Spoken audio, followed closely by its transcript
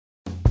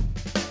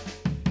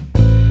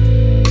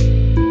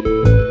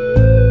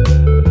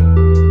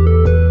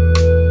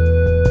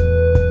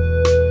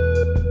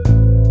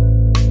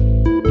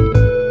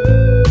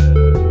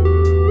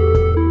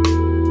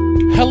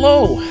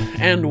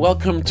and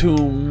welcome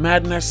to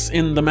Madness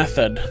in the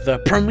Method, the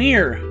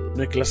premier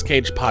Nicolas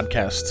Cage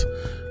podcast,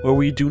 where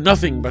we do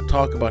nothing but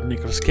talk about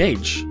Nicolas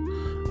Cage.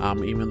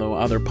 Even though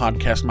other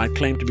podcasts might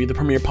claim to be the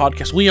premier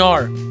podcast, we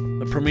are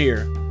the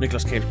premier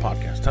Nicolas Cage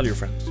podcast. Tell your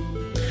friends.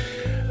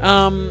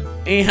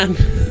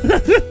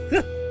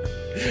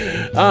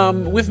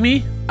 With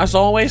me, as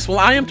always, well,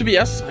 I am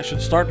Tobias. I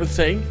should start with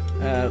saying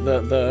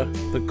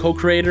the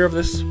co-creator of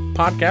this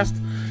podcast.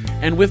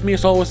 And with me,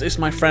 as always, is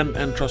my friend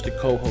and trusted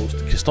co-host,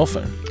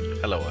 Christopher.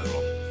 Hello,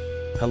 everyone.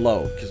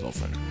 Hello,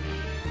 Christopher.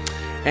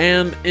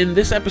 And in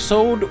this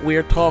episode,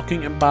 we're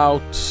talking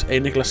about a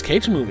Nicolas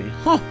Cage movie.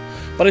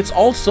 But it's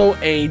also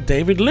a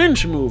David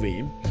Lynch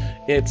movie.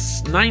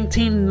 It's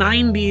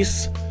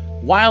 1990's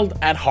Wild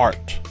at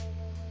Heart.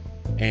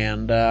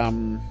 And, I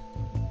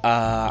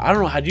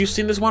don't know, had you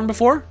seen this one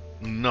before?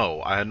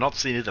 No, I had not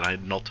seen it and I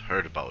had not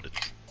heard about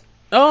it.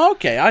 Oh,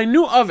 okay. I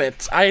knew of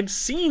it. I had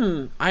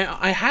seen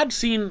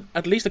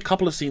at least a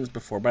couple of scenes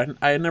before, but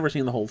I had never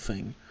seen the whole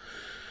thing.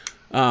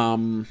 I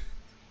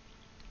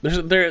don't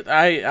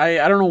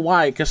know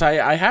why, because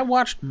I have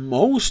watched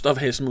most of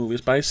his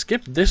movies, but I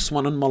skipped this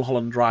one and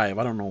Mulholland Drive.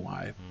 I don't know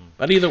why.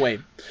 But either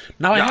way,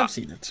 now I have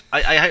seen it.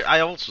 I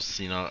also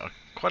seen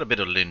quite a bit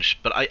of Lynch,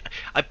 but I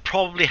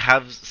probably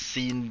have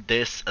seen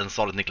this and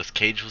saw that Nicolas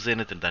Cage was in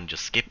it and then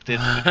just skipped it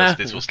because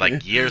this was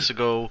like years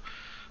ago.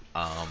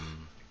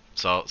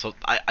 So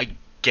I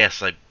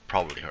guess I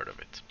probably heard of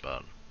it,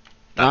 but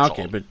that's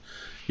all. But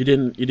you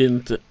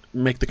didn't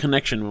make the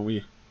connection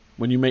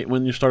when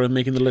you started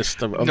making the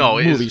list of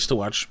movies to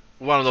watch.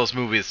 One of those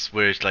movies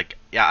where it's like,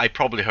 yeah, I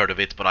probably heard of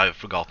it, but I've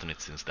forgotten it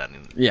since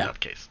then. In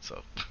that case,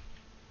 so.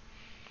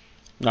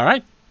 All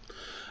right.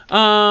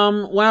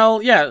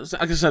 Well, yeah.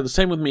 Like I said, the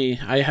same with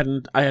me. I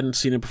hadn't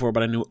seen it before,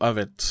 but I knew of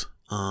it.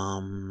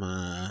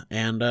 Well,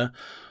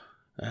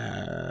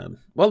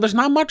 there's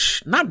not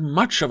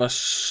much of a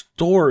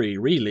story,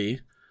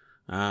 really.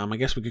 I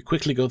guess we could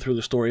quickly go through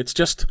the story. It's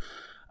just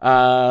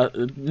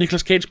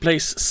Nicolas Cage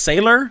plays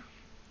Sailor.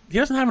 He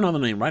doesn't have another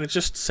name, right? It's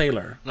just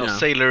Sailor. No, yeah.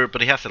 Sailor,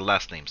 but he has a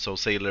last name, so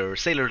Sailor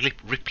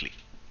Ripley.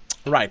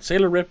 Right,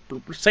 Sailor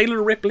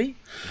Ripley.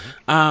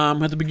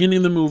 Mm-hmm. At the beginning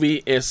of the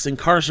movie, is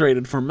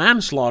incarcerated for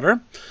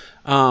manslaughter.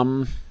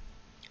 And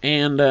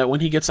when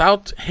he gets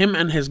out, him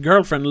and his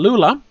girlfriend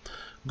Lula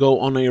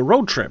go on a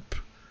road trip.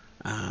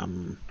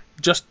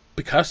 Just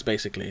because,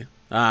 basically.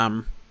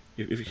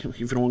 If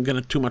you don't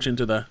get too much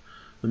into the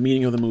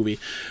meaning of the movie.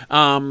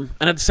 And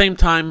at the same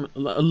time,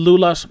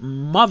 Lula's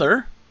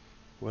mother,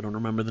 who I don't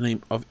remember the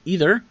name of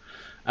either,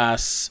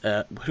 Lula's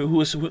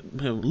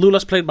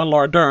played by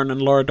Laura Dern,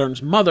 and Laura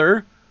Dern's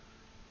mother,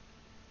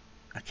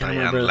 I can't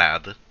remember. Diane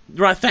Ladd.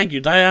 Right, thank you,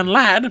 Diane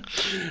Ladd,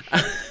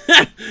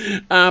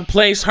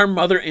 plays her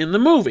mother in the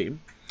movie.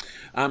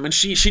 And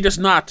she does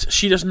not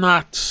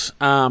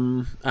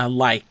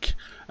like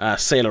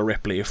Sailor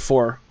Ripley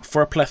for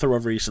a plethora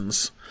of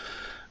reasons.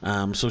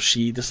 So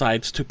she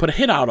decides to put a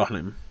hit out on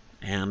him,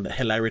 and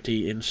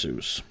hilarity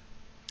ensues.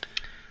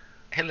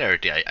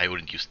 Hilarity, I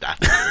wouldn't use that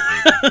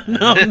word.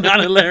 No, not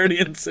hilarity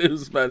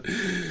ensues, but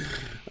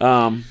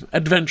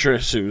adventure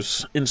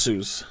ensues.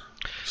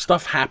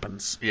 Stuff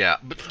happens. Yeah,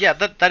 but yeah,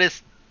 that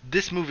is,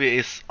 this movie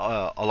is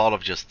a lot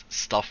of just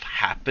stuff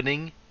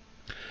happening.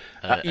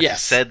 As you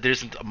said, there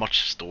isn't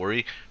much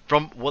story.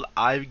 From what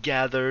I've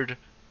gathered,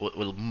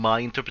 well,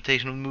 my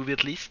interpretation of the movie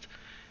at least,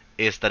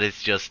 is that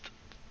it's just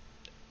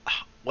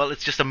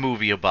a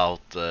movie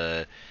about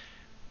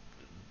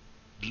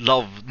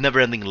love,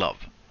 never-ending love.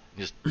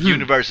 Just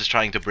universe is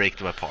trying to break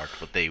them apart,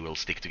 but they will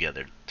stick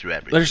together through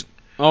everything.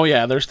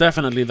 There's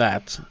definitely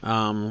that,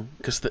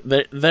 because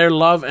their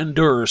love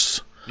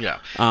endures. Yeah.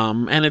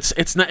 And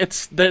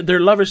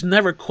their love is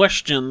never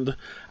questioned,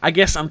 I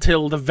guess,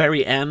 until the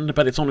very end,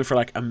 but it's only for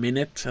like a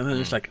minute, and then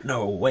it's like,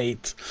 no,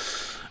 wait.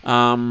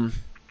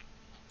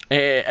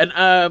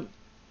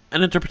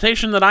 An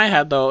interpretation that I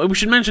had, though, we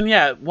should mention,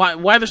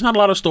 why there's not a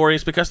lot of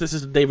stories, because this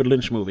is a David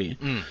Lynch movie.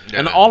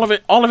 And all of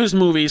his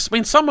movies, I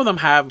mean, some of them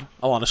have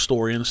a lot of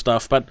story and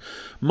stuff, but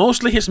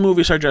mostly his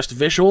movies are just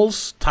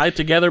visuals tied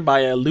together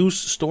by a loose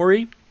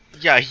story.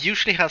 Yeah, he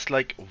usually has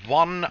like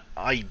one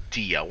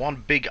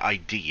big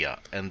idea,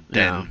 and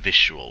then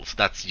visuals.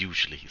 That's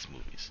usually his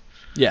movies.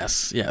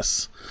 Yes.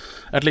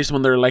 At least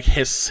when they're like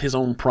his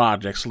own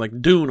projects.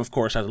 Like Dune, of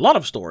course, has a lot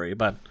of story,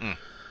 but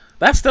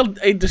that's still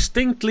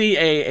distinctly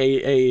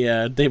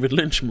a David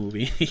Lynch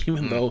movie,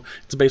 even though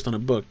it's based on a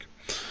book.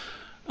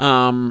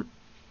 But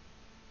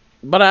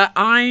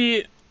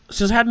I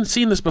since I hadn't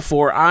seen this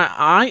before,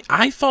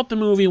 I thought the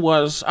movie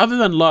was, other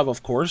than love,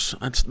 of course,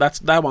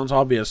 that one's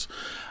obvious.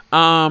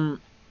 I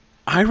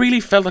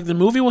really felt like the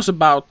movie was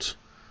about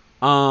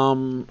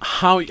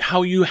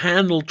how you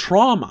handle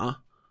trauma,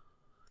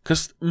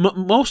 because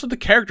most of the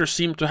characters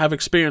seem to have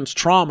experienced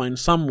trauma in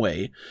some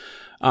way.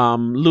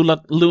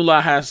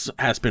 Lula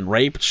has been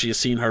raped. She has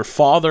seen her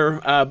father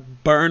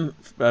burn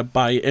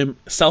by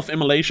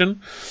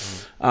self-immolation.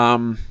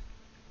 Of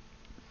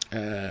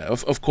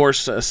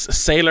course,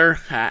 Sailor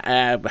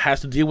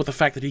has to deal with the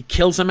fact that he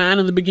kills a man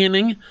in the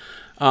beginning.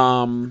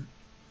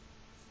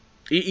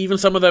 even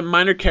some of the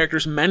minor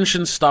characters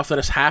mention stuff that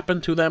has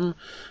happened to them,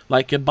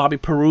 like Bobby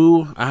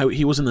Peru.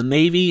 He was in the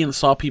Navy and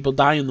saw people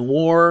die in the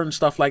war and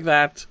stuff like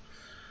that.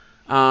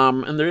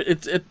 And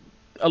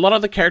a lot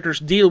of the characters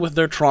deal with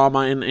their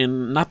trauma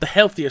in not the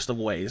healthiest of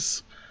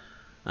ways.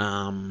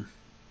 And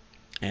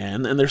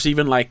there's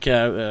even like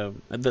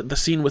the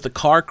scene with the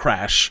car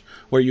crash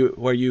where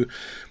you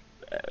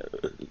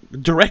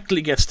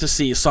directly gets to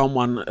see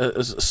someone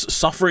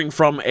suffering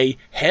from a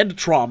head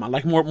trauma,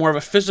 like more of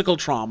a physical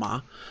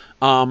trauma,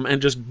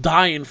 and just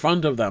die in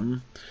front of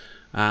them.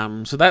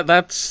 So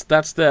that's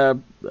the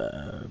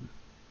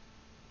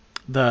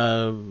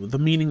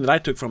meaning that I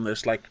took from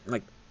this, like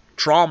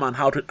trauma and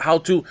how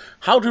to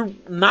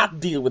not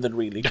deal with it,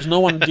 really, because no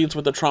one deals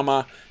with the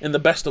trauma in the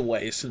best of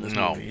ways in this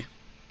movie.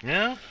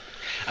 Yeah,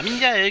 I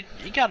mean, yeah,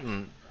 you got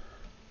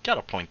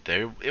a point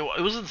there. It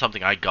wasn't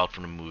something I got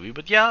from the movie,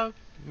 but yeah,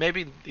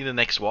 maybe in the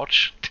next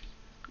watch.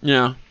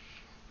 Yeah,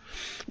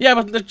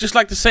 but just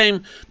like the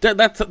same,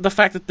 that's the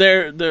fact that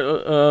they're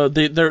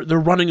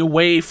running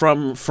away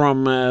from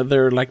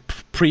their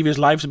like previous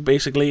lives,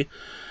 basically.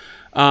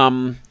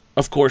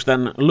 Of course,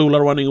 then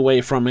Lula running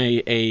away from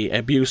a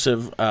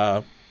abusive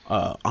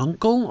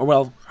uncle, or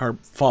well, her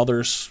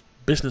father's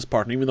business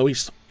partner, even though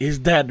he's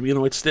dead.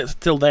 It's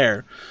still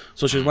there,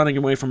 so she's running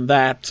away from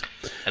that.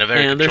 And a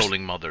very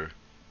controlling mother.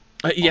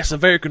 Yes, a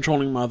very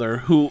controlling mother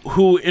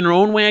who in her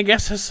own way, I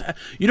guess, has.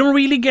 You don't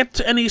really get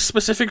any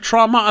specific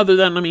trauma other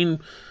than, I mean,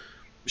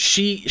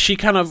 she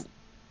kind of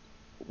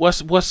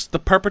was the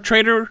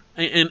perpetrator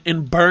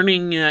in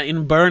burning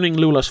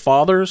Lula's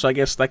father. So I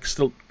guess that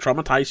still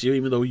traumatized you,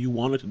 even though you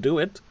wanted to do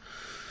it.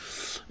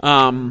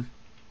 And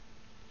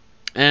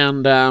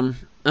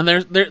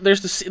there's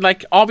this,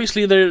 like,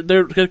 obviously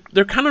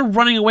they're kind of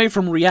running away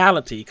from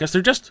reality because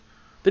they're just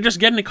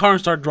get in the car and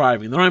start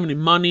driving. They don't have any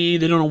money.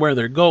 They don't know where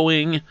they're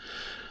going.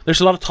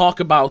 There's a lot of talk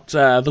about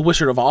the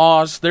Wizard of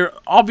Oz. They're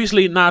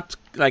obviously not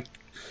like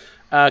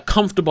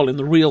comfortable in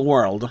the real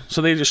world,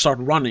 so they just start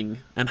running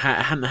and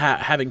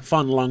having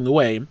fun along the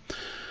way.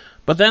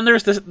 But then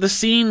there's the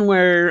scene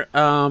where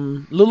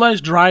Lula is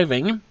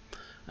driving,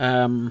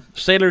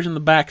 Sailor's in the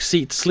back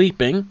seat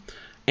sleeping,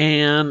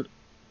 and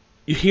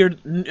you hear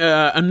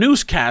a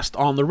newscast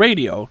on the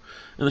radio,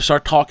 and they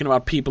start talking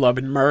about people who have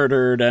been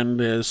murdered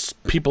and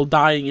people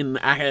dying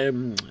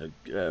in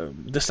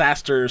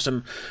disasters,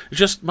 and it's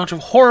just a bunch of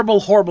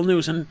horrible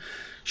news. And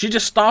she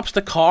just stops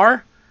the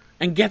car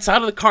and gets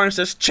out of the car and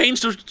says,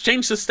 change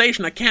the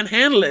station, I can't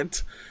handle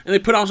it. And they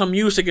put on some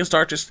music and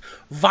start just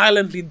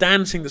violently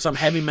dancing to some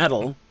heavy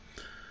metal.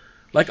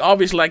 Like,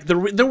 obviously, like the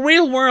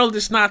real world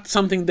is not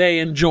something they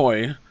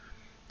enjoy.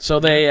 So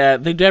they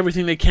do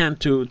everything they can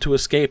to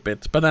escape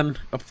it. But then,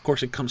 of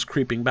course, it comes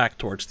creeping back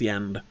towards the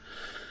end.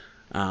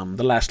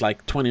 The last,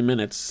 like, 20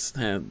 minutes,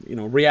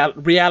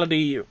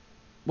 reality...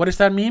 What does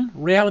that mean?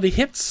 Reality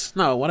hits?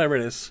 No, whatever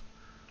it is.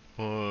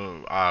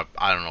 I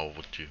don't know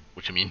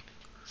what you mean.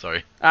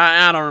 Sorry.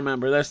 I don't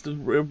remember. That's the...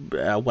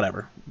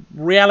 whatever.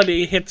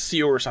 Reality hits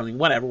you or something.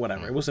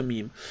 Whatever. It was a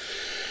meme.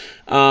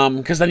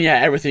 Because then, yeah,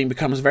 everything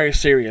becomes very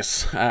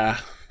serious.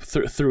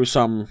 Through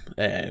some...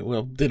 they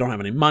don't have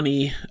any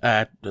money.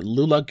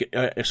 Lula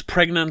is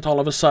pregnant all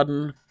of a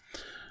sudden.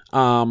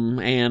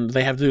 And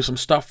they have to do some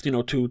stuff,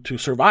 to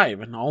survive.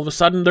 And all of a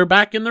sudden, they're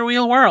back in the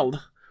real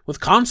world with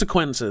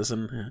consequences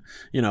and,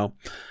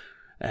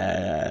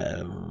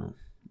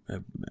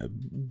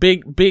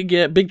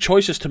 big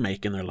choices to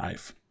make in their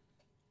life.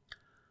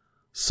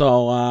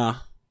 So,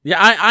 yeah,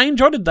 I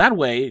enjoyed it that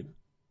way.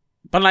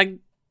 But, like,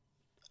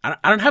 I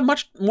don't have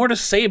much more to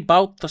say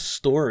about the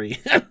story.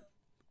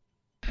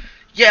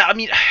 Yeah, I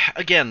mean,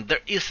 again,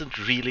 there isn't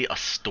really a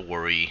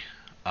story.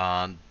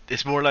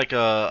 It's more like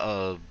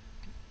a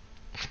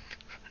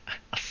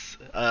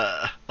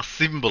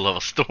symbol of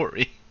a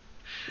story.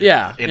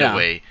 Yeah, in a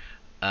way.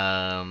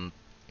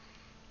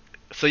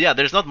 So yeah,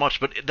 there's not much,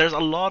 but there's a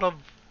lot of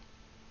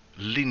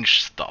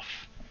Lynch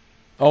stuff.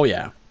 Oh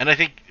yeah. And I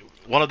think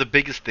one of the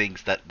biggest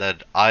things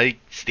that I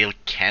still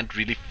can't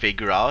really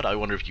figure out, I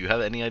wonder if you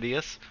have any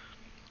ideas.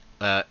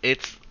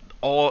 It's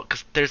all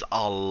because there's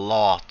a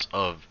lot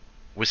of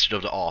Wizard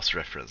of the Oz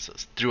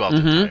references throughout the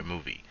entire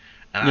movie,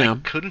 and I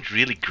couldn't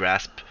really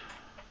grasp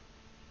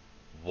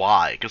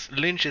why, because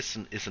Lynch is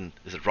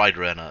a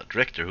writer and a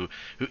director who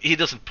he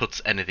doesn't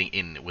put anything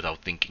in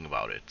without thinking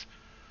about it.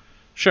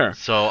 Sure.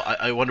 So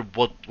I wonder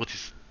what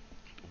is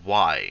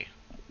why.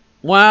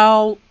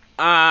 Well,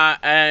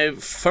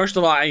 first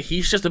of all,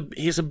 he's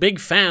a big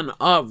fan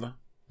of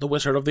the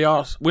Wizard of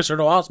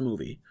Oz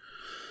movie.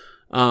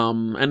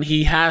 And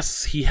he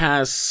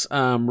has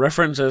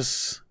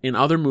references in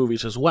other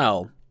movies as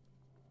well.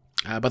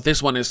 But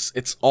this one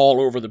it's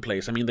all over the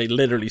place. I mean, they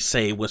literally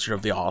say Wizard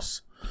of the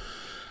Oz.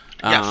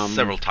 Yes,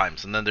 several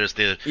times, and then there's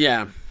this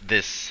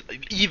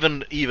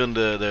even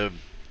the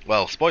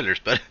well, spoilers,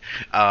 but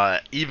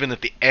even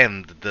at the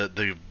end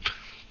the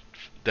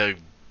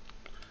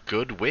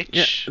good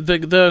witch,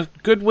 the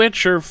good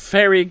witch or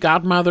fairy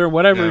godmother,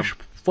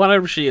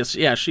 whatever she is,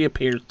 she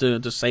appears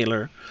to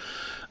Sailor,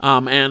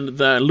 And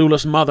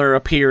Lula's mother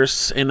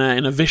appears in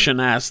a vision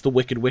as the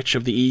Wicked Witch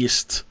of the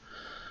East.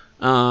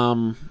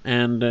 This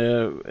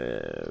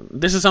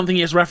is something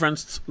he has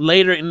referenced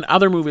later in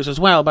other movies as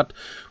well. But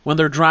when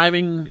they're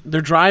driving,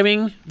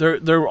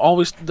 they're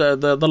always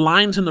the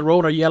lines in the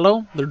road are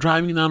yellow. They're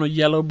driving down a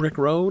yellow brick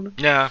road.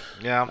 Yeah.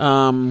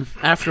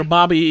 After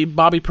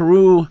Bobby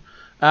Peru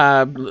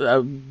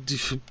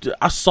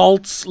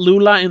assaults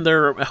Lula in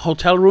their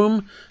hotel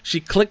room, she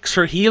clicks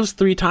her heels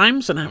 3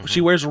 times, and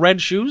she wears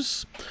red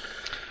shoes.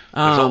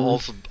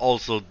 There's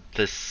also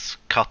this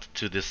cut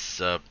to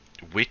this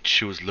witch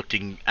who's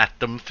looking at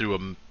them through a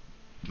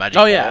magic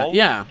ball.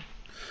 Yeah.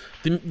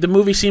 The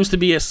movie seems to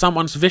be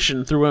someone's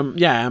vision through a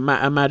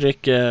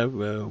magic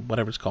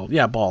whatever it's called.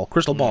 Yeah, ball,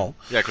 crystal ball.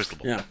 Yeah, crystal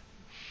ball. Yeah.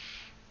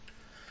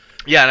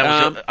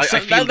 Yeah, and I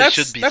feel there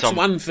should be that's some.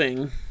 one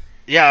thing.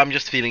 Yeah, I'm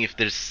just feeling if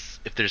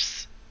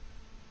there's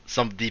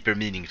some deeper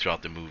meaning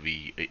throughout the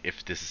movie,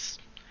 if this is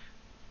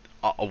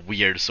a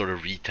weird sort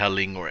of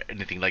retelling or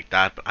anything like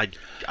that, but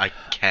I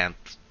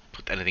can't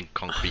put anything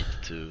concrete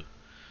to.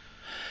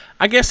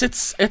 I guess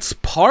it's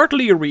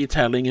partly a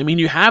retelling. I mean,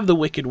 you have the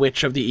Wicked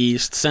Witch of the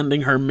East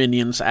sending her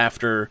minions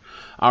after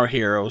our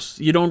heroes.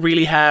 You don't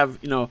really have,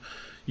 you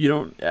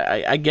don't.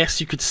 I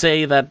guess you could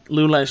say that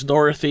Lula is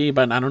Dorothy,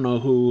 but I don't know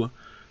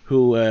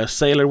who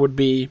Sailor would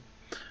be.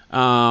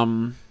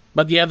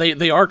 But yeah,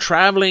 they are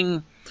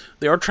traveling.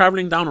 They are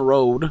traveling down a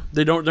road.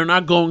 They're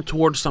not going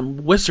towards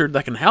some wizard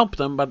that can help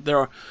them, but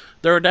there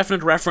are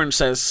definite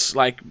references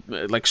like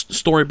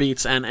story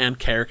beats and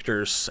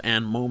characters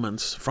and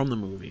moments from the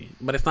movie.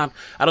 But it's not.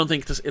 I don't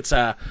think it's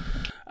a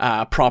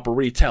proper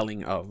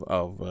retelling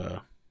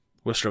of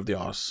Wizard of the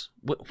Oz.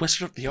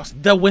 Wizard of the Oz.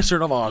 The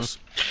Wizard of Oz.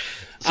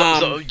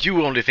 So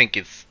you only think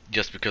it's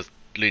just because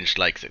Lynch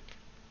likes it?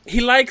 He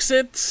likes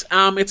it.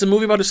 It's a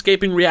movie about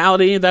escaping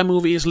reality. That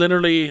movie is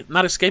literally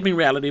not escaping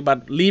reality,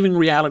 but leaving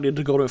reality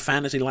to go to a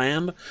fantasy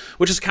land,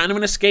 which is kind of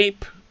an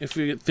escape if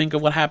you think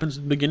of what happens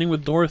at the beginning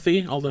with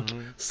Dorothy, all the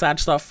sad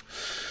stuff.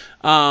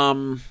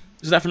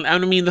 It's definitely. I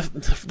mean,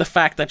 the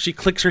fact that she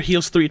clicks her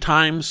heels 3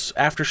 times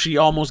after she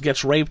almost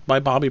gets raped by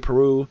Bobby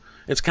Peru.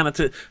 It's kind of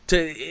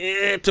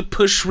to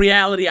push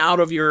reality out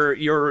of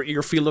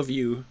your field of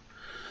view.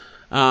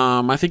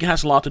 I think it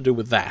has a lot to do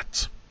with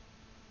that.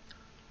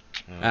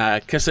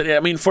 Because I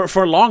mean,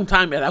 for a long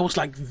time, that was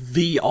like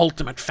the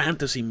ultimate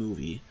fantasy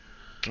movie.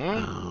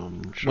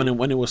 When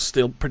it was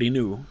still pretty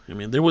new. I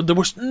mean, there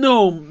was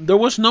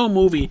no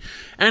movie,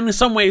 and in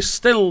some ways,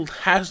 still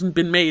hasn't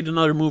been made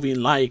another movie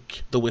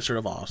like The Wizard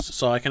of Oz.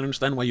 So I can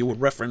understand why you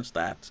would reference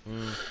that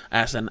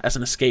as an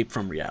escape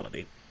from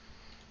reality.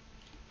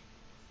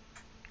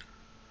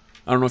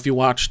 I don't know if you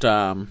watched.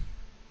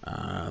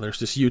 There's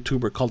this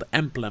YouTuber called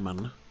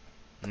Empleman.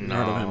 No.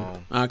 Heard of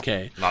him?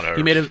 Okay. Not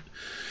heard.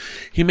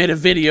 He made a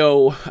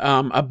video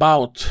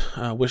about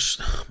which.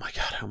 Oh my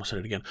god! I almost said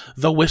it again.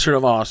 The Wizard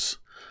of Oz,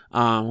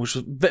 which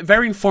was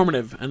very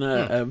informative and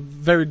a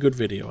very good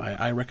video.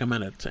 I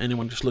recommend it to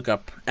anyone. Just look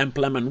up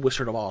Empleman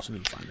Wizard of Oz and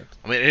you'll find it.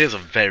 I mean, it is a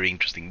very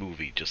interesting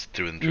movie, just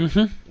through and through.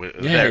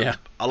 Mm-hmm.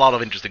 A lot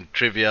of interesting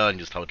trivia and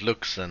just how it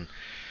looks and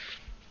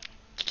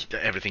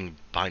everything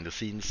behind the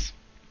scenes.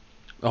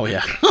 Oh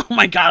yeah! Oh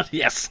my god!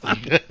 Yes.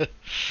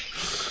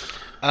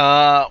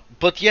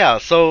 But yeah,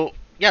 so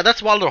yeah,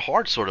 that's Wilder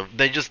Heart sort of.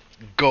 They just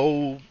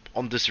go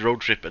on this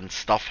road trip and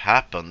stuff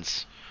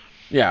happens.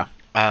 Yeah.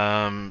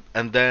 And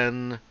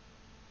then,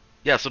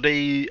 yeah, so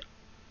I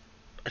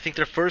think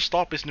their first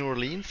stop is New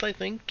Orleans, I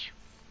think.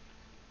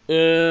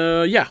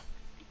 Yeah.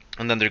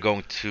 And then they're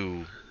going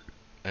to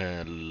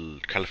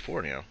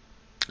California.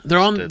 They're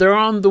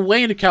on the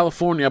way to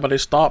California, but they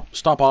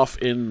stop off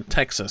in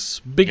Texas,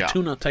 Big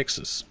Tuna,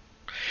 Texas.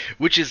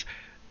 Which is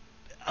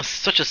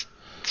such a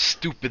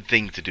stupid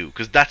thing to do,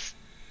 because that's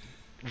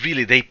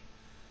really they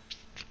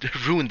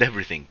ruined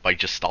everything by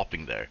just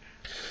stopping there.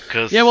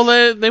 Yeah,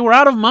 well, they were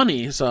out of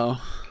money, so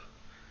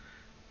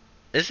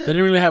is it? They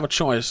didn't really have a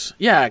choice.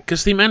 Yeah,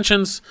 because he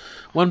mentions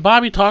when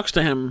Bobby talks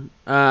to him,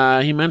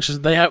 he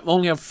mentions they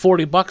only have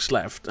 $40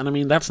 left, and I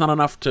mean that's not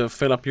enough to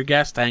fill up your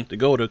gas tank to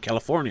go to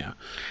California.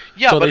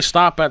 Yeah, so they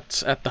stop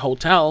at the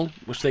hotel,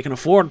 which they can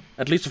afford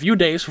at least a few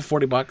days for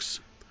 $40.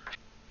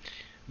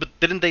 But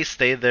didn't they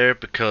stay there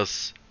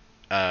because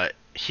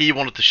he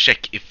wanted to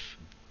check if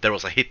there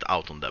was a hit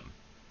out on them?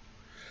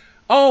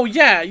 Oh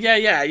yeah.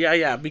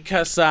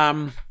 Because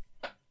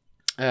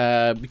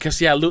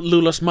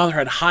Lula's mother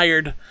had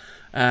hired.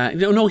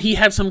 He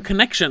had some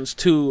connections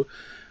to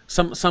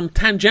some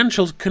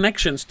tangential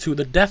connections to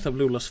the death of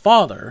Lula's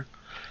father.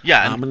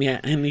 Yeah,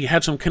 and he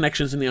had some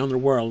connections in the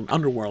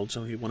underworld,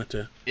 so he wanted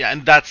to. Yeah,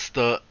 and that's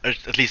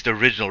at least the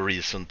original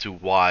reason to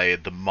why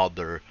the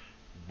mother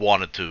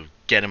wanted to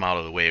get him out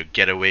of the way, or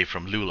get away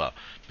from Lula,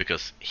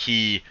 because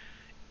he,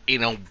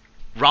 in a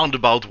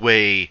roundabout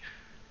way,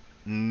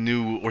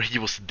 knew, or he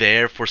was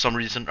there for some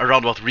reason. A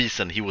roundabout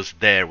reason, he was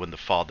there when the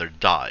father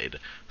died,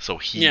 so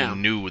he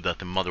knew that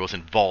the mother was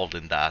involved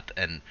in that,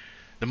 and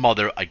the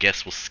mother, I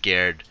guess, was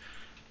scared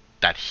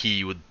that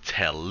he would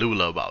tell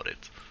Lula about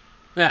it.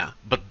 Yeah,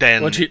 but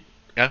then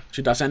Yeah.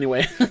 She does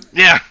anyway.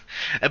 Yeah,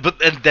 and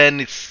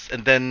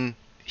then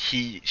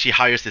she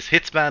hires this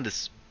hitman,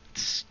 this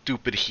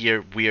stupid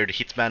weird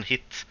hitman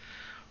hit,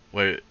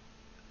 where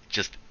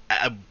just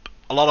a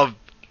lot of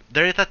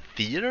they're at a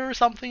theater or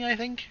something, I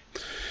think.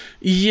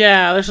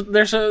 Yeah,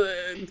 there's a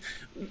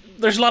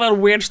lot of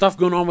weird stuff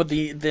going on with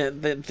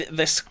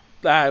this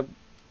I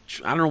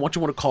don't know what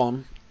you want to call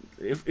them.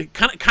 It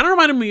kind of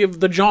reminded me of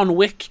the John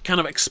Wick kind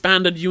of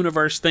expanded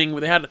universe thing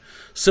where they had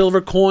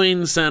silver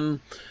coins and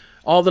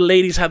all the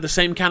ladies had the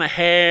same kind of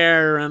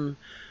hair and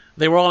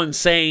they were all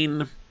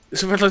insane.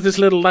 So it was like this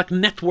little like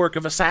network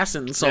of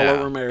assassins all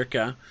over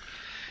America.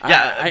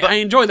 Yeah, I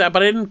enjoyed that,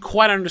 but I didn't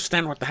quite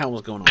understand what the hell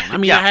was going on. I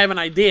mean, I have an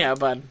idea,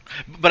 but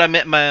I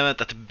meant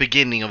at the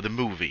beginning of the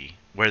movie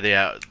where they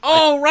are.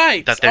 Oh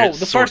right!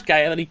 The first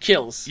guy that he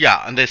kills.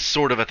 Yeah, and they're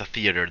sort of at the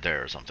theater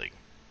there or something.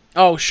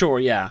 Oh sure,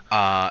 yeah.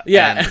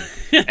 Yeah.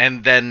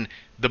 And then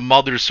the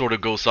mother sort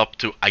of goes up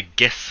to, I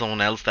guess,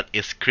 someone else that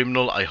is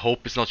criminal. I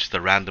hope it's not just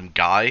a random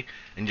guy,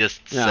 and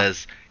just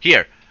says,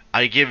 "Here,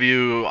 I give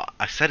you."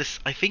 I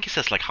think it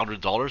says like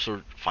 $100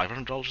 or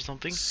 $500 or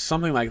something.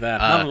 Something like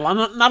that.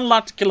 Not a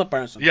lot to kill a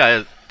person.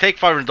 Yeah, take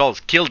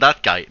 $500, kill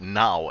that guy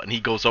now, and he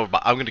goes over.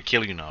 But I'm gonna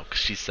kill you now because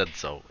she said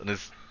so.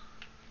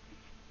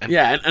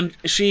 And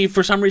she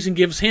for some reason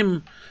gives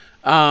him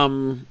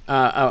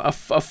a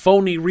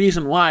phony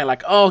reason why,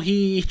 like, oh,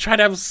 he tried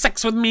to have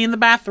sex with me in the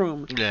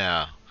bathroom.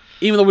 Yeah.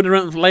 Even though we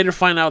later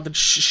find out that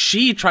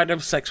she tried to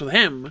have sex with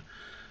him.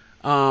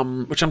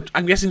 Which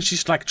I'm guessing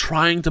she's like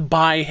trying to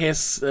buy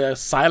his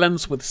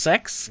silence with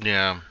sex.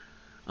 Yeah.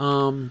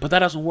 But that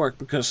doesn't work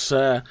because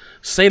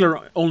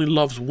Sailor only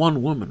loves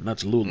one woman.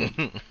 That's Lula.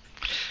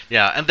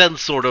 Yeah, and then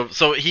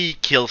so he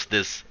kills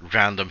this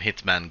random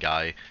hitman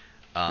guy,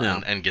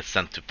 and gets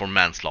sent for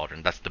manslaughter,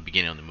 and that's the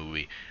beginning of the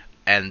movie.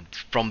 And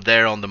from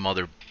there on, the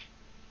mother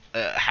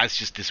has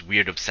just this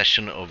weird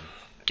obsession of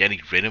getting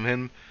rid of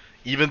him,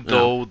 even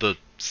though the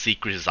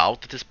secret is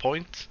out at this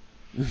point.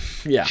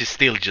 Yeah, she's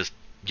still just.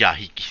 Yeah,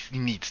 he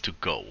needs to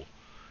go.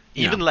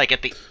 Even like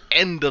at the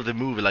end of the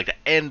movie, like the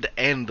end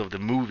of the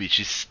movie,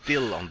 she's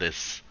still on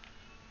this.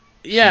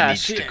 Yeah, he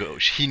needs to go.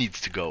 He needs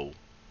to go.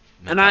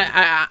 And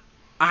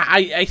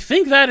I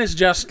think that is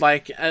just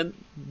like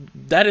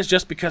that is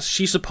just because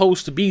she's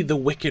supposed to be the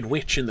wicked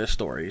witch in this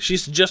story.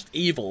 She's just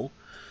evil.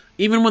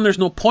 Even when there's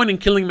no point in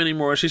killing him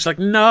anymore, she's like,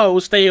 no,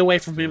 stay away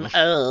from him.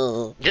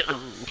 Oh.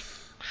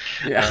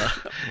 Yeah.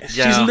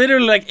 She's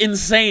literally like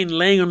insane,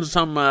 laying on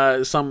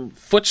some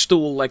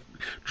footstool, like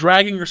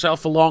dragging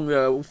herself along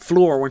the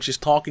floor when she's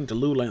talking to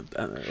Lula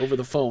over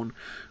the phone.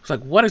 It's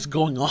like, what is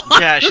going on?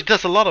 Yeah, she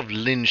does a lot of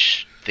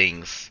Lynch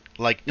things,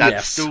 like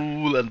that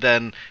stool, and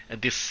then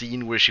this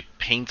scene where she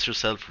paints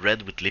herself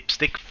red with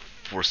lipstick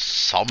for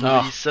some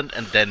reason,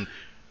 and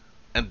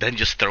then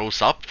just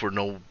throws up for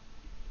no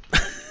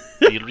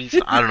real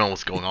reason. I don't know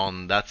what's going on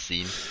in that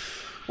scene.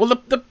 Well,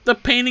 the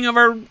painting of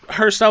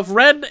herself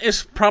red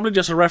is probably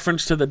just a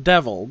reference to the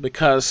devil,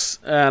 because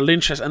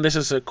Lynch has, and this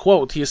is a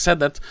quote, he has said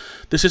that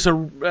this is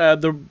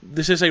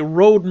a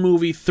road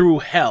movie through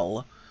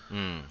hell,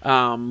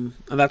 and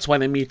that's why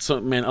they meet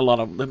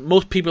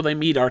most people they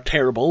meet are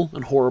terrible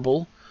and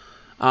horrible,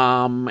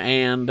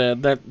 and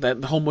that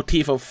the whole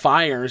motif of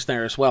fire is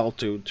there as well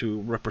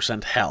to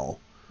represent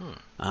hell.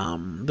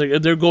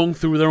 They're going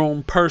through their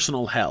own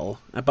personal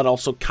hell, but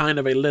also kind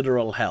of a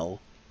literal hell,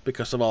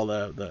 because of all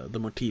the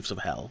motifs of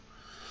hell,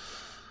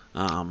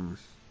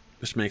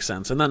 which makes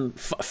sense. And then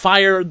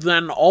fire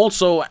then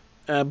also,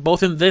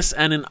 both in this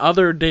and in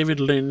other David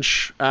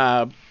Lynch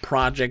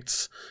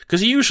projects, because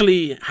he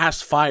usually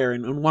has fire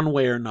in one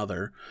way or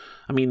another.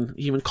 I mean,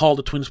 he even called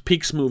the Twin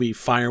Peaks movie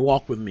Fire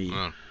Walk With Me.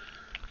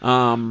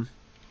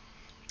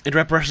 It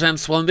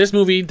represents, well, in this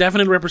movie,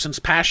 definitely represents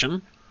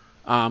passion,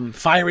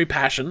 fiery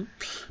passion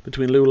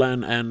between Lula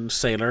and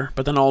Sailor,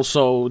 but then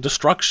also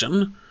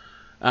destruction.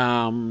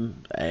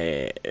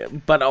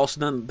 But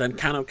also then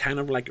kind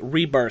of like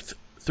rebirth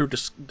through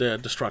the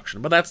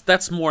destruction. But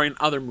that's more in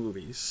other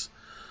movies.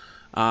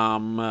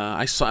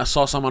 I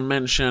saw someone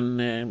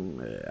mention,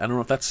 I don't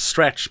know if that's a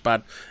stretch,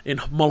 but in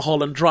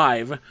Mulholland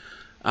Drive,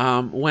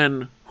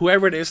 when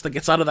whoever it is that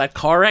gets out of that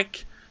car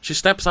wreck, she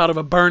steps out of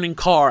a burning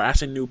car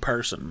as a new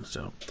person.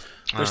 So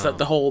there's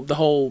the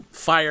whole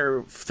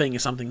fire thing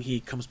is something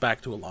he comes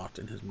back to a lot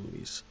in his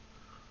movies.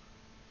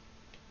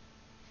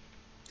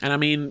 And I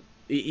mean,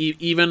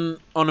 even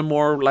on a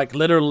more like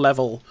literal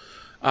level,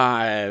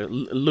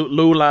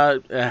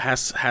 Lula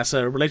has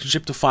a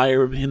relationship to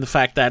fire in the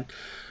fact that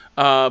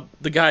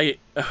the guy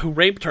who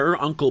raped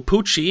her, Uncle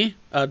Poochie,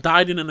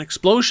 died in an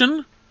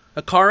explosion,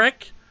 a car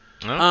wreck,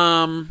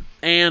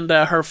 and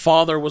her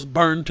father was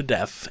burned to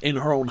death in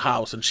her own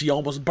house, and she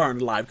almost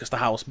burned alive because the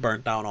house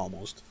burnt down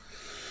almost.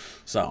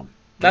 So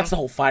that's the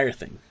whole fire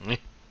thing.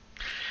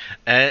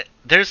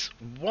 There's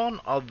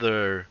one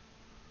other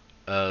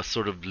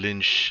sort of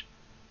Lynch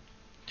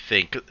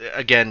thing.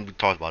 Again, we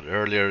talked about it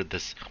earlier.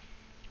 This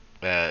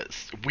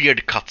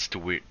weird cuts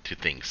to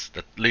things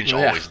that Lynch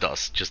always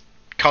does. Just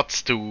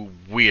cuts to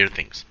weird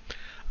things.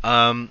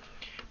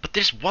 But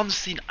there's one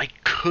scene I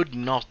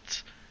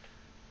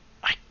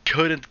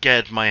couldn't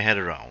get my head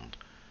around.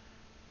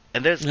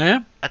 And there's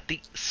at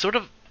the sort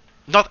of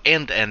not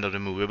end of the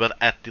movie, but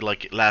at the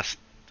like the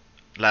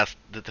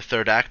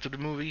third act of the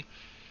movie.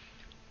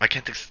 I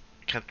can't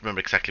remember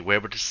exactly where,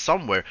 but it's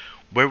somewhere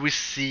where we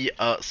see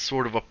a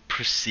sort of a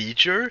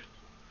procedure.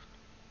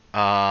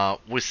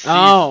 There's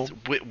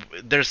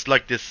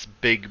like this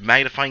big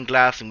magnifying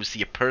glass, and we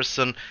see a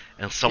person,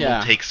 and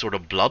someone takes sort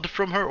of blood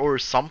from her or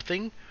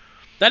something.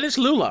 That is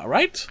Lula,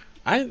 right?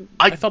 I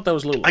thought that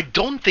was Lula. I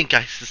don't think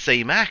it's the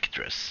same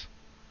actress.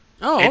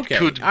 Oh,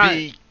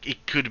 okay.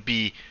 It could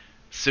be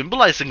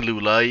symbolizing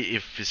Lula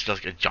if it's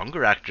like a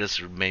younger actress,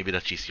 or maybe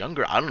that she's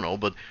younger. I don't know,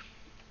 but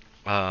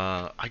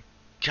I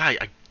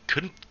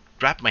couldn't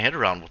wrap my head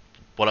around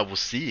what I was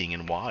seeing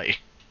and why.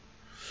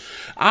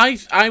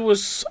 I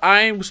was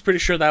pretty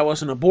sure that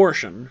was an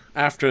abortion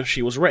after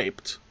she was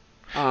raped.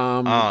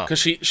 Because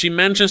she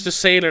mentions to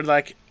Sailor,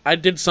 like, I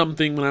did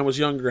something when I was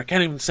younger. I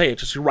can't even say it.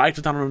 Just she writes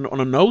it down on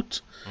a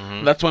note.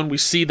 Mm-hmm. That's when we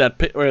see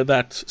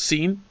that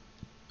scene.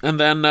 And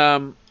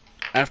then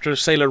after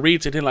Sailor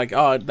reads it, he's like,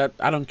 "Oh, that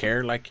I don't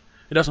care. Like,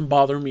 it doesn't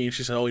bother me." And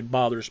she said, "Oh, it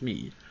bothers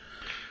me."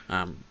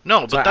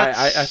 No, but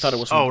that's... I thought it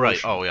was. Oh, right.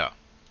 Oh, yeah.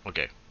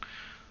 Okay.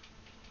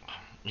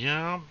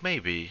 Yeah,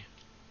 maybe.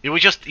 It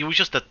was just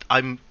that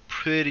I'm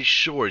pretty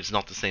sure it's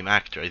not the same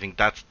actor. I think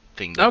that's the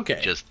thing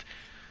that just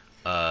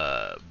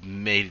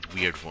made it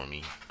weird for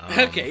me.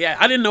 Okay, yeah,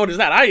 I didn't notice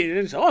that.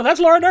 That's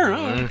Laura Dern.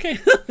 Oh, okay.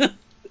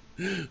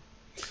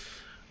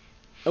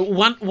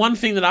 One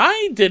thing that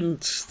I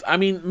didn't... I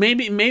mean,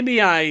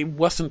 maybe I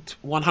wasn't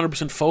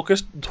 100%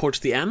 focused towards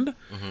the end,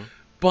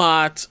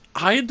 but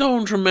I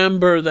don't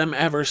remember them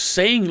ever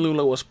saying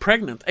Lula was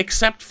pregnant,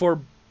 except for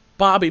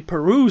Bobby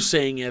Peru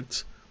saying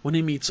it when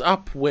he meets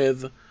up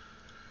with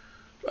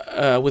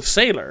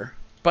Sailor.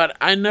 But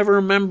I never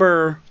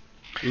remember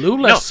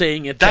Lula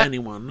saying it to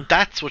anyone.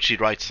 That's what she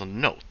writes on a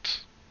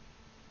note.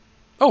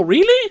 Oh,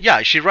 really?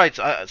 Yeah, she writes.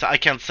 So I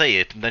can't say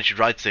it, and then she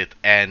writes it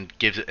and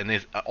gives it.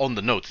 And on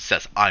the note it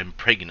says, "I'm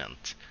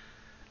pregnant."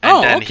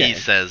 And then he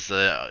says,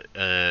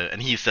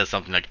 and he says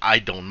something like, "I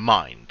don't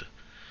mind."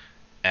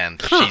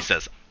 And she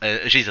says,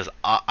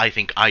 "I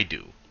think I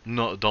do."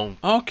 No, don't.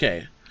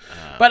 Okay.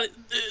 But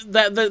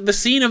the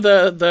scene of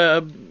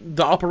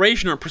the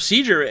operation or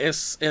procedure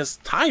is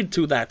tied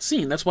to that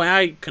scene. That's why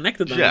I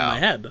connected them in my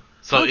head.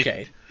 So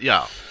okay.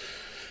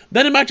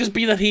 Then it might just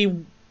be that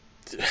he...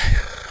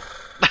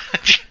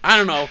 I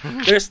don't know.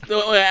 There's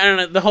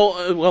the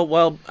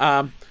whole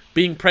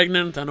being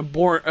pregnant and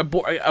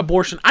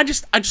abortion.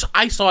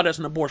 I saw it as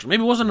an abortion.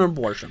 Maybe it wasn't an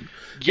abortion.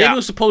 Yeah. Maybe it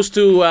was supposed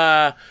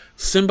to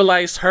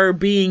symbolize her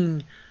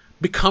becoming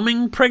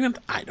pregnant.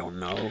 I don't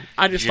know.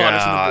 I just thought it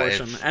was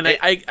an abortion, and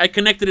I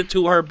connected it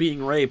to her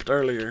being raped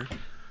earlier.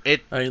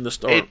 In the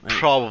story. It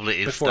probably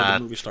is before that.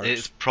 The movie starts.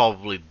 It's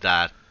probably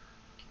that,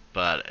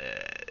 but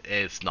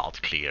it's not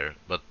clear.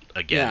 But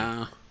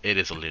again, it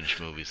is a Lynch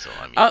movie, so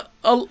I mean,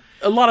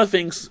 a lot of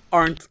things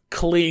aren't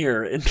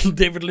clear in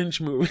David Lynch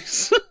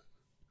movies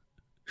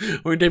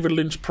or David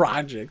Lynch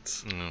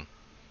projects.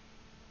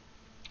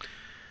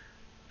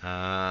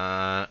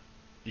 Yeah,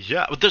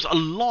 but there's a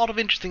lot of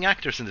interesting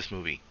actors in this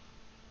movie.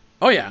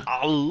 Oh yeah,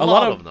 a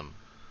lot of them.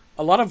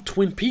 A lot of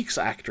Twin Peaks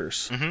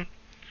actors. Mm-hmm.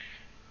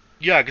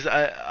 Yeah, because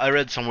I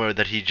read somewhere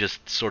that he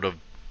just sort of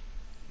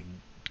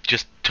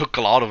just took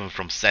a lot of them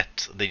from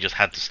set. They just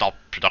had to stop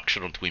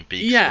production on Twin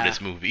Peaks for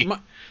this movie.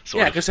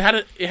 Because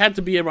it had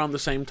to be around the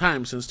same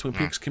time since Twin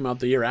Peaks came out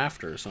the year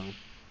after. So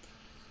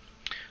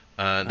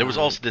there was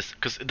also this,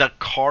 because that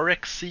car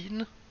wreck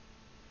scene.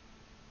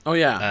 Oh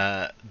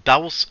yeah.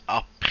 That was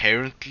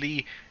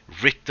apparently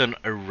written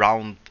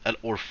around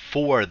or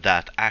for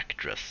that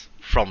actress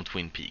from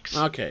Twin Peaks.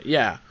 Okay,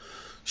 yeah,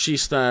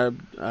 she's the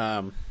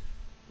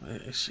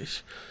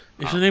is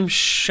her name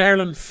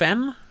Sherilyn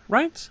Fenn,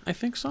 right? I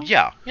think so.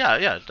 Yeah,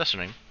 that's her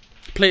name.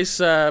 Plays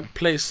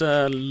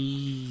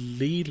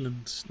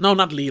Leland's. No,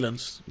 not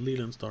Leland's.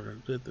 Leland's daughter.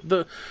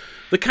 The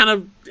kind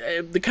of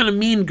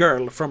mean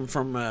girl from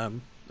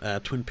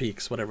Twin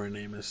Peaks, whatever her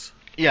name is.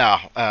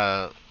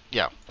 Yeah.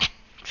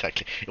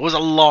 Exactly. It was a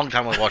long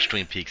time I watched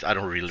Twin Peaks. I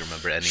don't really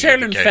remember any of the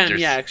characters. Fenn,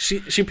 yeah.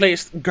 She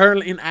plays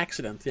Girl in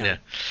Accident. Yeah.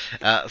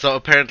 So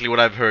apparently what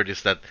I've heard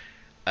is that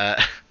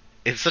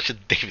it's such a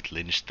David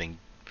Lynch thing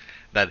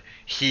that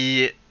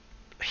he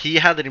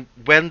had it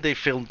when they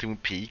filmed Twin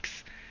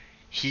Peaks.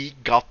 He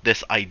got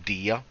this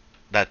idea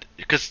that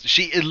because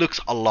it looks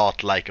a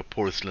lot like a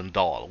porcelain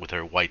doll with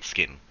her white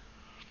skin.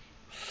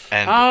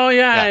 And,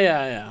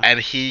 yeah. And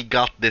he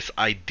got this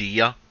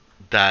idea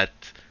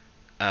that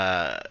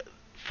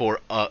for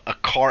a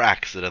car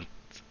accident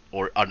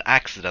or an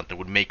accident that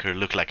would make her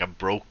look like a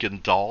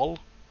broken doll.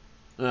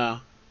 Yeah.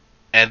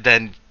 And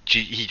then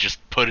he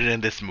just put it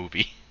in this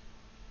movie.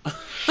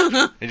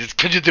 And just,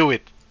 could you do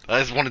it?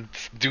 I just want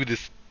to do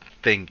this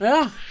thing.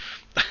 Yeah.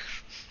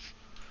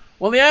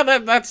 Well, yeah,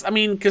 that's. I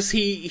mean, because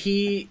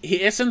he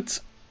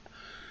isn't.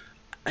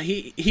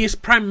 He is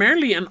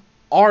primarily an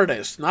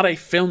artist, not a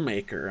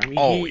filmmaker. I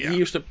mean, he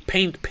used to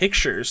paint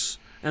pictures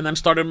and then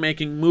started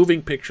making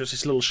moving pictures,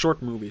 these little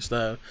short movies,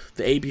 the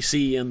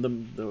ABC and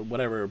the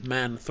whatever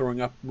man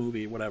throwing up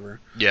movie, whatever.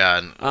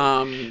 Yeah,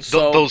 and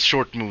those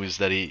short movies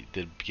that he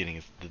did at the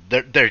beginning,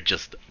 they're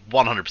just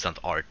 100%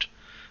 art.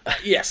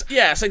 Yes,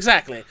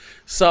 exactly.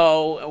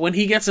 So when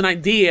he gets an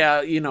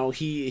idea, you know,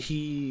 he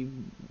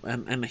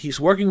he's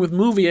working with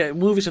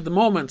movies at the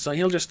moment, so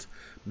he'll just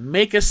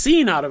make a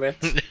scene out of it.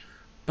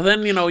 But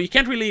then, you know, you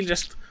can't really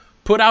just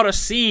put out a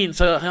scene,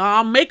 so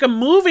I'll make a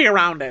movie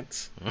around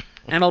it,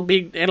 and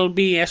it'll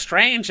be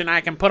strange, and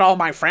I can put all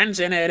my friends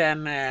in it,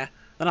 and then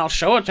I'll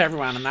show it to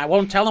everyone, and I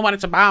won't tell them what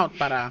it's about,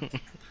 but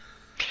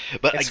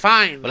it's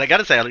fine. But I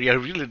gotta say, I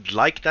really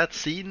like that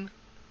scene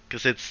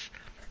because it's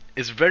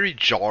very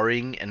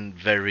jarring and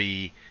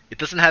very. It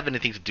doesn't have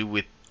anything to do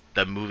with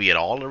the movie at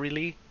all,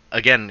 really.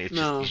 Again, it's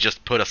just, you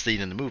just put a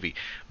scene in the movie,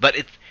 but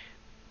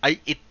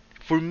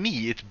for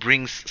me it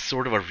brings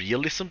sort of a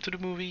realism to the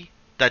movie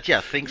that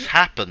things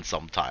happen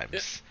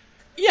sometimes.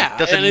 Yeah, it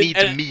doesn't need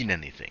to mean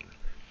anything.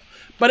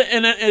 But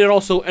it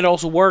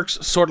also works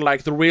sort of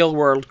like the real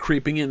world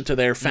creeping into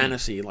their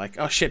fantasy. Like,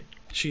 oh shit,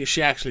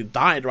 she actually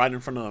died right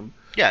in front of them.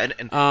 Yeah,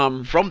 and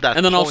from that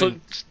and then point, also,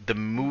 the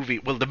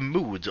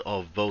mood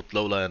of both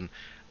Lola and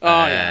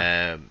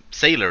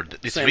Sailor,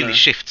 it really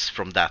shifts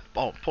from that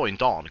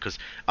point on. Because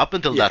up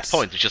until that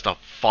point, it's just a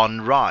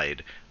fun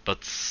ride. But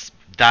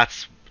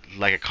that's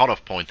like a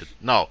cutoff point. That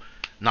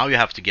now you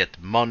have to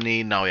get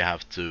money. Now you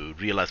have to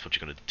realize what you're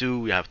gonna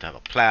do. You have to have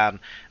a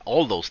plan.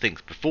 All those things.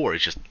 Before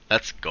it's just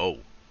let's go.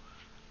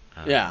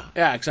 Yeah,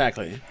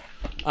 exactly.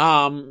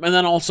 And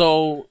then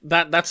also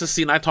that's the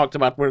scene I talked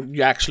about where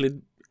you actually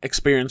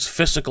experience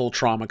physical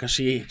trauma because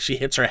she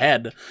hits her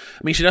head. I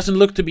mean, she doesn't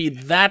look to be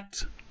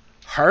that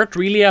hurt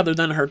really, other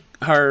than her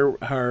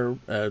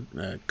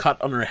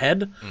cut on her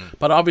head.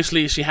 But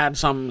obviously she had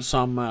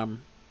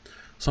some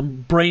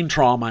brain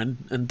trauma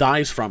and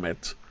dies from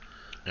it.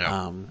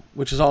 Yeah.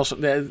 Which is also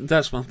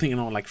that's one thing, you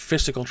know, like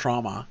physical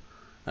trauma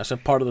as a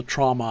part of the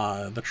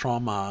trauma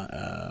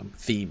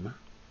theme.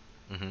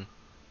 Mm-hmm.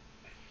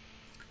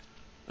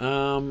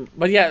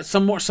 But yeah,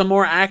 some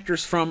more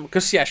actors from,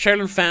 because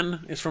Sherilyn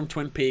Fenn is from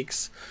Twin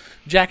Peaks.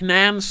 Jack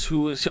Nance,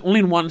 who is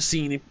only in one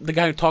scene, the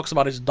guy who talks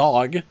about his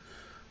dog,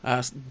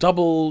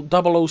 Double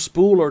O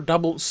Spool or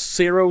Double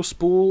Zero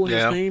Spool,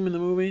 his name in the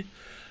movie.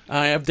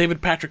 I have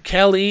David Patrick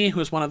Kelly, who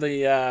is one of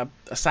the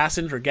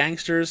assassins or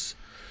gangsters.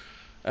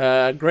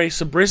 Grace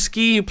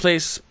Zabriskie, who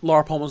plays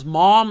Laura Palmer's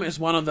mom, is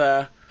one of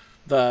the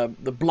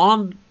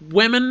blonde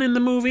women in the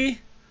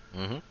movie.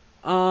 Mm-hmm.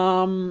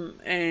 Madgen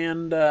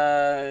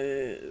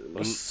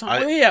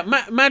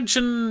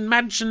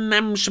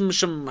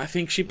Emsham. I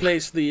think she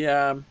plays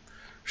the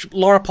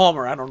Laura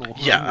Palmer. I don't know.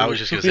 Yeah, I was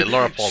just gonna say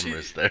Laura Palmer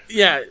is there.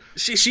 Yeah,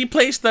 she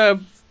plays the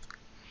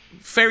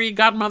fairy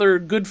godmother,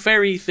 good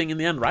fairy thing in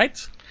the end,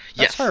 right?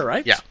 That's her,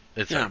 right? Yeah,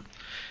 it's her.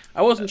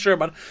 I wasn't sure,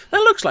 but that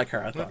looks like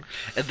her, I thought.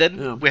 And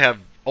then we have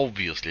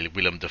obviously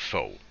Willem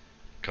Dafoe.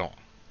 Come on.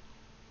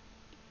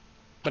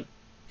 But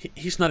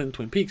he's not in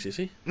Twin Peaks, is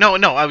he? No.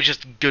 I was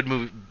just good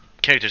movie.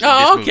 Characters in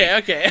this movie.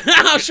 Okay.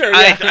 Oh, sure.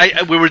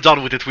 Yeah. We were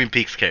done with the Twin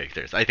Peaks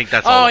characters. I think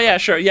that's all. Oh, yeah,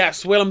 sure.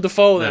 Yes, Willem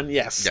Dafoe, then.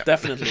 Yes,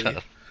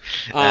 definitely.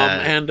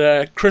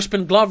 And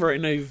Crispin Glover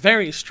in a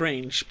very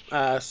strange,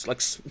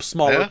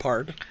 smaller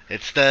part.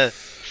 It's the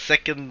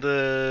second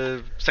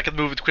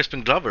movie with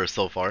Crispin Glover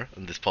so far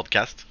in this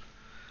podcast.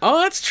 Oh,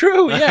 that's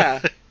true.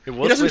 Yeah. He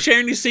doesn't share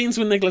any scenes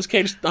with Nicolas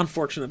Cage,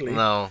 unfortunately.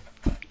 No.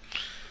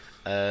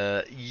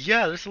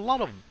 There's a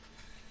lot of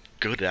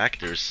good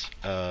actors.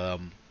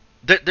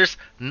 There's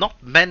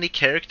not many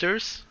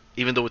characters,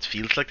 even though it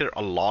feels like there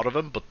are a lot of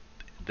them, but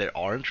there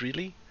aren't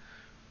really.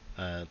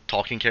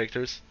 Talking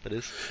characters, that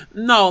is.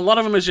 No, a lot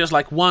of them is just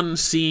like one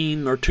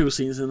scene or two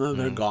scenes and then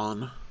they're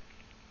gone.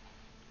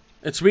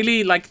 It's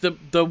really like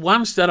the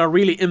ones that are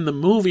really in the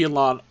movie a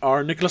lot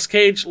are Nicolas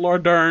Cage,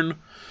 Laura Dern,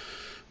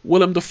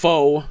 Willem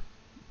Dafoe,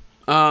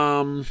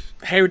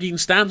 Harry Dean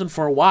Stanton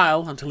for a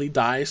while until he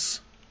dies,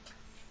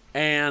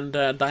 and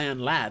Diane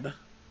Ladd.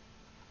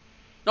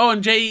 Oh,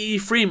 and J.E.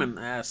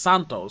 Freeman,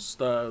 Santos,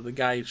 the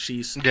guy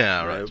she's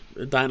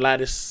Diane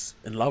Ladd is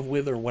in love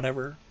with or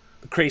whatever,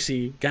 the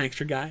crazy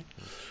gangster guy.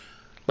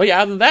 But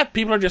yeah, other than that,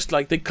 people are just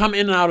like, they come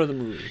in and out of the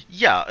movie.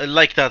 Yeah,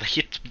 like that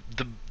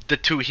the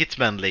two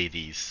Hitman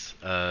ladies.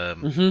 Well,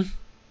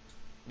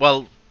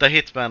 the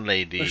Hitman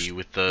lady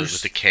with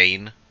the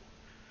cane.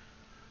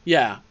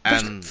 Yeah,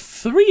 there's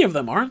three of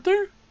them, aren't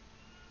there?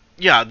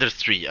 Yeah, there's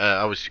three.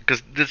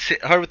 Because there's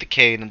her with the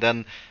cane, and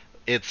then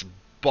it's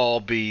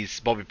Bobby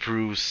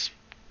Prue's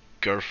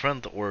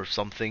girlfriend or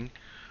something.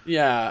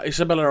 Yeah,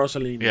 Isabella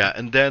Rossellini. Yeah,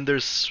 and then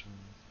there's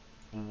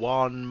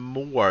one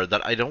more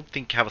that I don't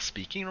think have a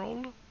speaking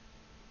role.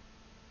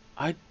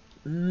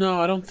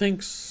 No, I don't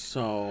think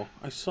so.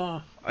 I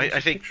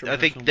think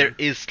there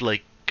is,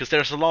 like, because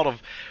there's a lot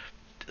of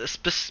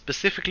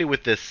specifically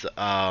with this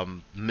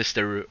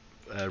Mr.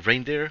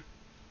 Reindeer,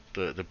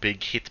 the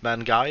big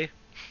hitman guy.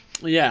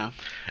 Yeah,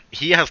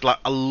 he has like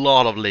a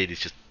lot of ladies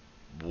just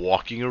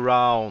walking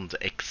around,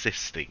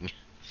 existing,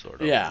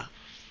 sort of. Yeah.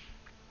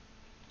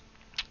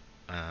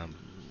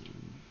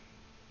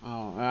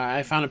 No.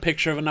 I found a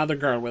picture of another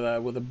girl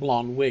with a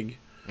blonde wig,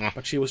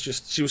 but she was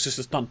just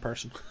a stunt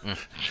person.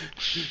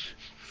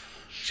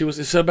 She was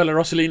Isabella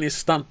Rossellini's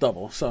stunt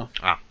double, so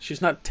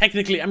she's not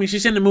technically. I mean,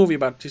 she's in the movie,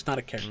 but she's not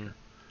a character.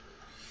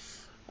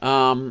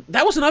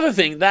 That was another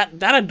thing that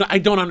I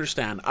don't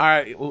understand.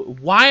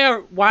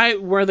 Why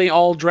were they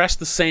all dressed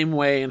the same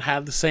way and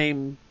had the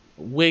same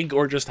wig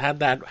or just had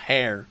that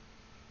hair?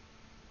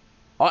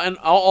 And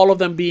all of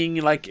them being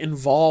like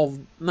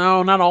involved.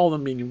 No, not all of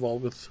them being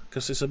involved with,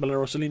 because Isabella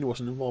Rossellini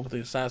wasn't involved with the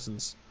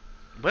assassins.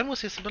 When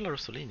was Isabella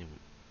Rossellini?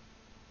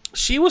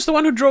 She was the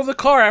one who drove the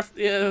car at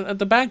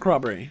the bank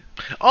robbery.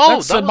 Oh,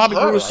 that's that was Bobby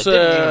her. Bruce,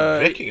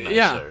 I didn't even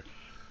recognize her.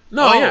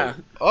 No, yeah.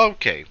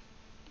 Okay.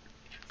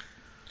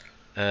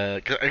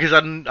 Because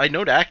I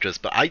know the actress,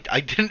 but I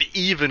didn't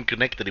even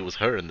connect that it was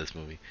her in this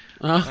movie.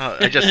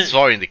 I just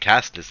saw her in the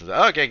cast list and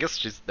said, okay, I guess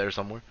she's there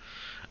somewhere.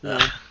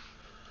 Yeah.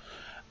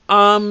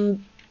 I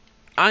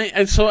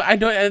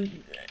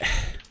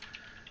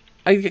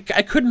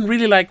couldn't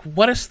really like,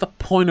 what is the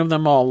point of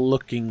them all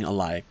looking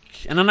alike?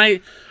 And then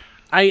I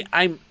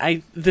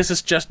this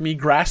is just me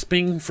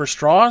grasping for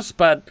straws,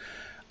 but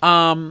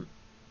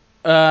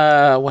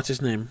what's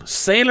his name?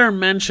 Sailor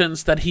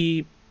mentions that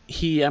he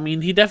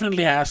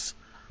definitely has,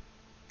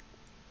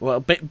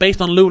 well,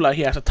 based on Lula,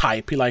 he has a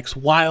type. He likes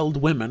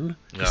wild women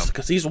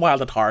because he's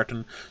wild at heart,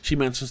 and she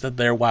mentions that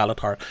they're wild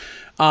at heart.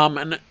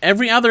 And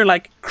every other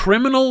like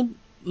criminal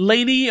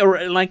lady,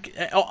 or like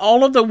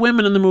all of the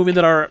women in the movie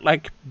that are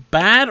like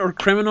bad or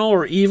criminal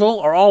or evil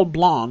are all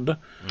blonde.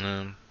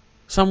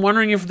 So I'm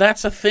wondering if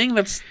that's a thing.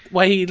 That's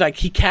why he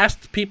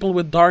cast people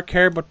with dark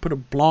hair but put a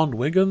blonde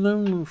wig on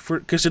them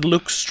because it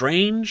looks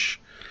strange.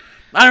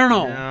 I don't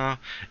know. Yeah.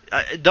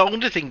 The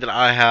only thing that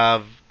I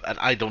have, and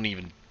I can't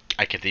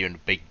even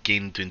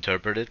begin to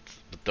interpret it,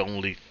 but the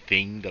only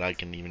thing that I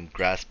can even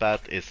grasp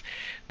at is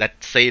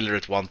that Sailor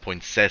at one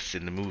point says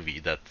in the movie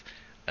that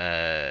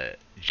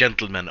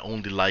gentlemen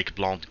only like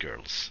blonde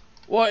girls.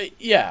 Well,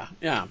 yeah.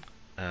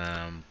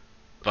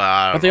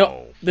 But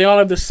they all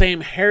have the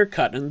same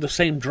haircut and the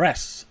same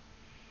dress.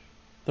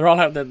 They all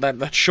have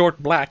that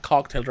short black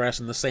cocktail dress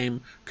and the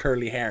same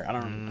curly hair. I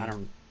don't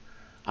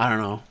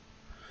know.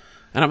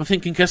 And I'm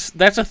thinking, because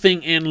that's a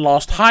thing in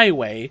Lost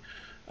Highway,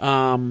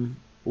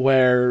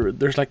 where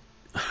there's like,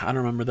 I don't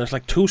remember, there's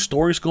like 2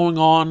 stories going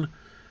on,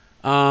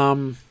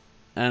 and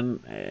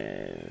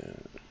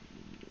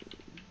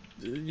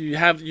you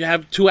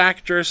have 2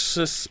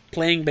 actresses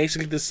playing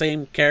basically the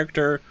same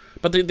character,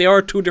 but they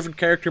are 2 different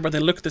characters, but they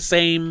look the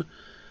same.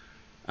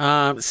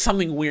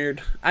 Something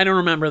weird. I don't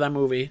remember that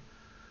movie.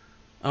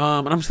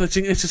 And I'm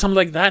thinking it's something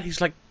like that. He's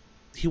like,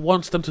 he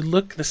wants them to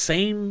look the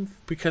same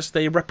because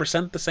they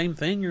represent the same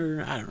thing,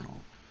 or I don't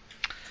know.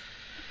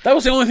 That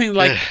was the only thing,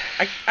 like,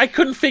 I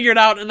couldn't figure it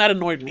out, and that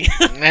annoyed me.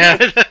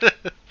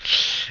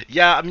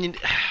 Yeah, I mean,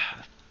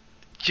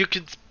 you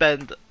could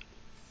spend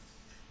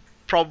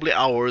probably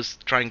hours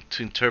trying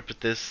to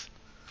interpret this,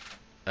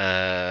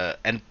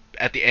 and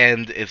at the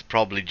end, it's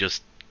probably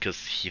just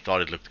because he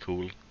thought it looked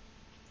cool.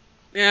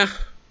 Yeah,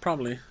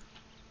 probably.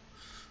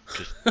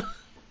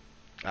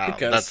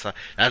 That's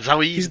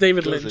how he's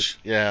David Lynch.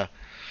 Yeah,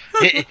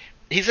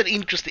 he's a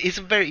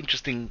very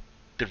interesting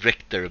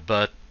director,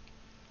 but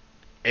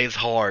it's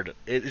hard.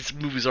 His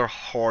movies are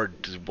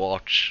hard to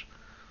watch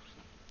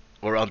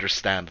or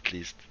understand, at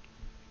least.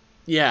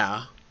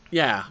 Yeah.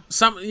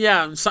 Some of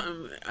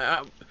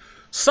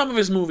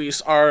his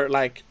movies are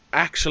like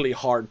actually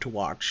hard to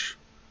watch.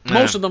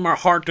 Most of them are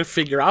hard to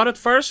figure out at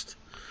first,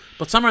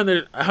 but some are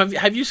there.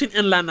 Have you seen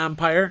Inland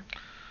Empire?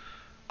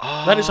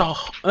 That is a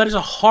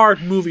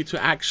hard movie to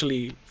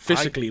actually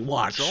physically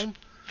watch. I don't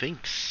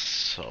think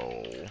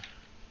so.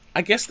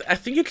 I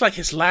think it's like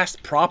his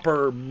last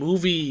proper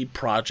movie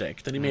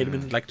project, and he made it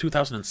in like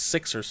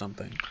 2006 or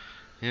something.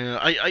 Yeah,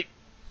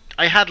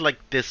 I had like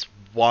this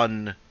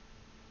one.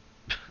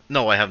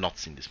 No, I have not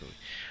seen this movie.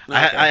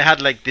 Okay. I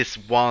had like this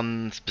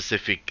one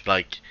specific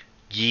like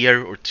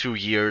year or 2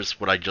 years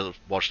where I just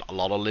watched a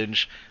lot of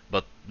Lynch,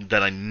 but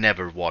then I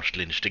never watched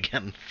Lynch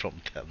again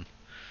from then.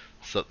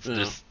 So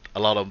there's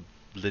a lot of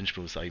Lynch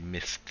movies I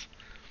missed.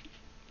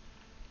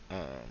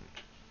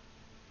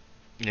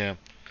 Yeah.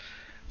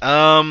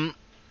 But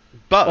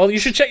well, you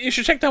should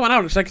check that one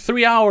out. It's like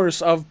 3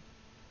 hours of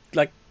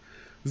like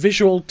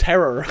visual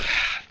terror.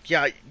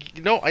 Yeah, I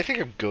think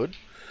I'm good.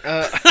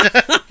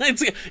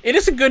 It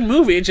is a good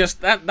movie. It's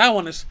just that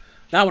one is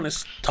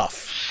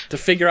tough to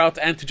figure out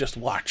and to just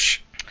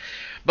watch.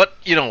 But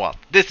you know what?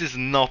 This is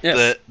not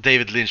the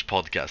David Lynch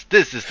podcast.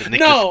 This is the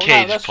Nicolas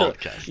Cage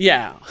podcast. True.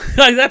 Yeah,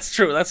 that's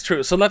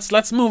true. So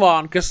let's move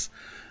on, because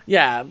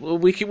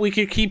we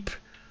could keep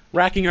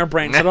racking our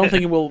brains. I don't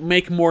think it will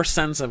make more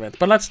sense of it.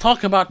 But let's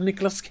talk about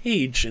Nicolas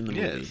Cage in the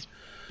movie.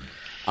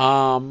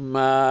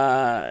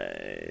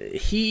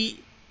 Yes.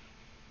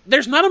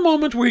 There's not a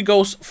moment where he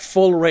goes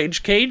full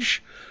rage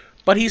Cage,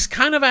 but he's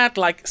kind of at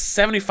like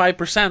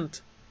 75%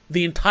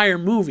 the entire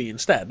movie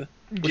instead,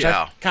 which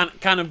I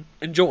kind of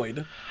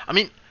enjoyed. I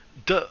mean,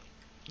 the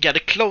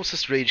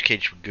closest rage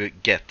Cage we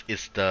get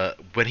is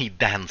when he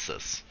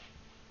dances.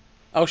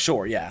 Oh,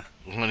 sure, yeah.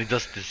 When he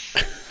does this,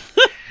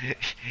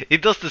 he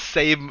does the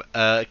same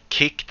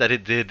kick that he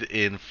did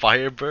in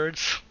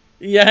Firebirds.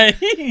 Yeah,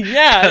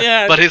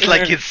 yeah. But it's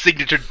like his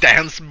signature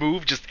dance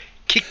move, just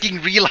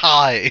kicking real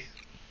high.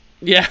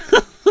 Yeah.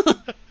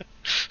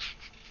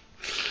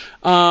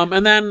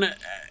 And then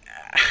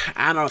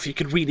I don't know if you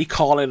could really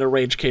call it a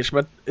rage cage,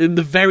 but in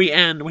the very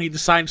end, when he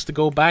decides to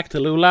go back to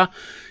Lula,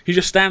 he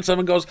just stands up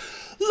and goes,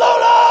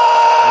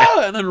 "Lula!"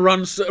 and then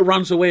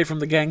runs away from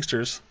the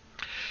gangsters.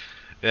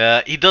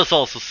 Yeah, he does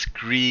also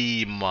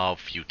scream a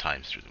few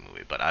times through the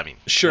movie, but I mean...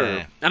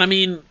 Sure. And I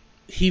mean,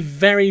 he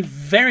very,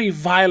 very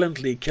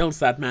violently kills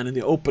that man in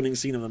the opening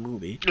scene of the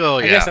movie. Oh,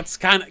 yeah. I guess that's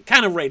kind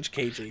of rage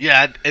cagey.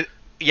 Yeah,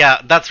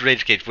 yeah, that's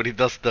rage cage, when he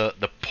does the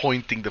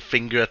pointing the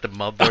finger at the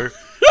mother.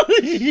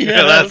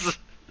 Yes.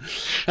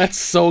 That's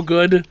so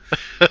good.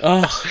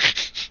 Oh.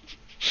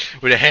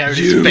 With the hair in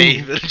his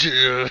face.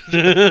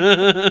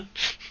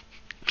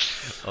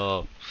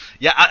 Oh.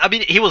 Yeah, I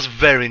mean, he was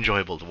very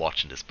enjoyable to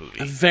watch in this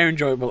movie. Very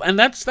enjoyable, and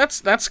that's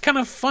kind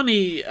of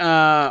funny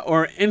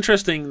or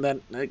interesting.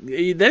 That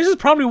this is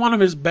probably one of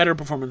his better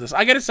performances.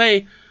 I gotta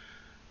say,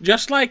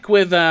 just like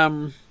with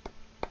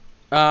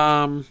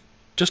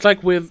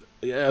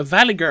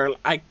Valley Girl,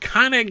 I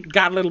kind of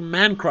got a little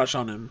man crush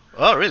on him.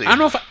 Oh, really? I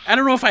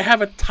don't know if I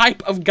have a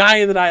type of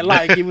guy that I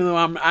like, even though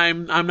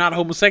I'm not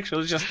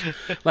homosexual. It's just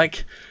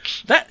like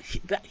that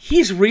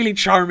he's really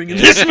charming in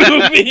this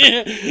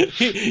movie.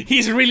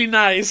 He's really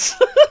nice.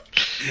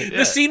 Yeah.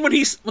 The scene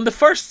when the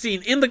first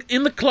scene in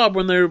the club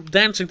when they're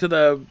dancing to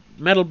the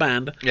metal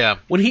band. Yeah.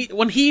 When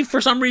he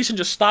for some reason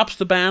just stops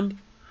the band.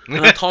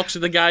 And then talks to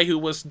the guy who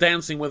was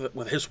dancing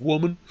with his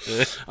woman.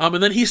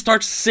 And then he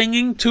starts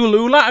singing to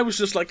Lula. I was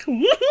just like...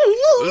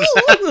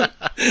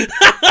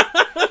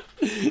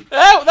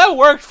 that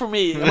worked for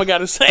me, I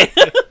gotta say.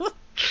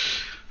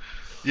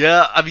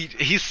 Yeah, I mean,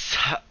 he's...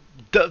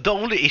 The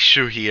only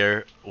issue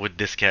here with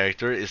this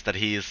character is that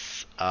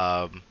he's...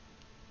 I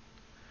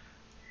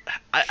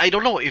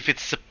don't know if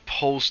it's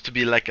supposed to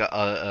be like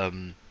a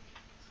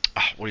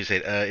what do you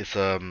say? It's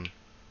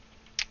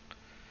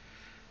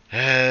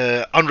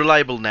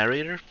unreliable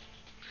narrator,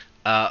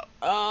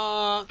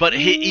 but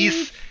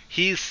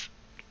he's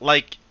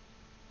like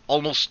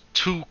almost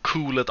too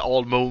cool at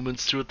all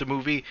moments throughout the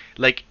movie,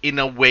 like in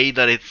a way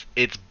that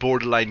it's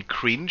borderline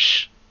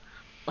cringe,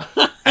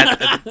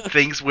 and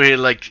things where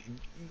like,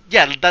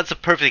 yeah, that's a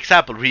perfect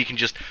example where you can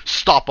just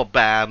stop a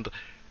band,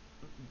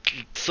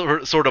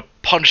 sort of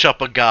punch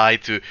up a guy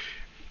to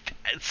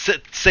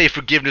say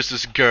forgiveness to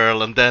this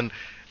girl, and then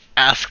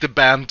ask the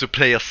band to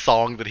play a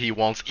song that he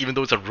wants, even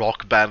though it's a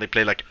rock band. They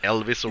play like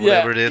Elvis or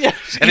whatever it is. Yeah.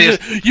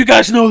 And you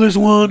guys know this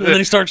one, and then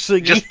he starts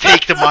singing. Just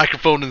take the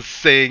microphone and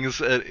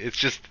sings. It's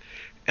just,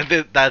 and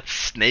then that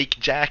snake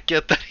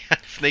jacket that he has,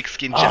 snake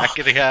skin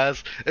jacket he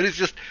has, and it's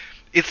just,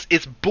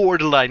 it's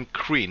borderline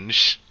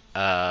cringe.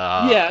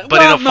 Yeah,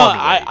 but in a fun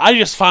way. I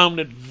just found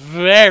it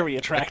very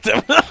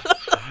attractive.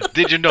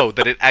 Did you know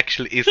that it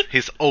actually is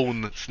his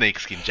own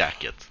snakeskin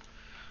jacket?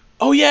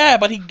 Oh yeah,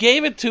 but he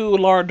gave it to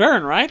Laura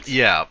Dern, right?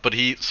 Yeah, but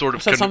he sort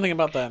of said something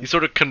about that. He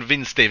sort of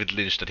convinced David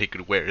Lynch that he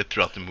could wear it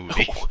throughout the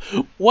movie.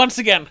 Once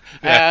again,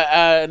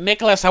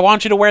 Nicholas, I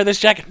want you to wear this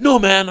jacket. No,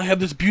 man, I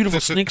have this beautiful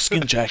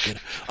snakeskin jacket.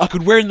 I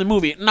could wear it in the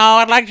movie. No,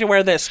 I'd like to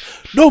wear this.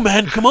 No,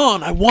 man, come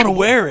on, I want to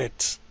wear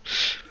it.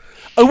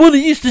 I want to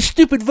use this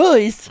stupid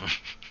voice.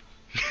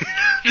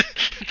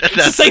 It's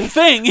the same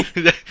thing.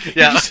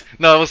 Yeah,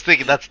 no, I was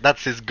thinking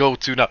that's his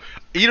go-to now.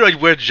 Either I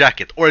wear the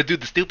jacket or I do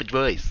the stupid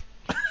voice.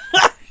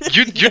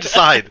 You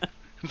decide.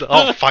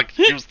 Oh fuck!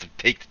 Choose to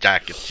take the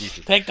jacket.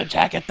 Jesus. Take the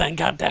jacket, then.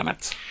 God damn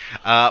it.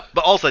 But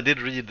also, I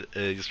did read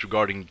just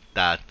regarding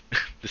that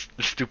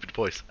the stupid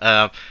voice.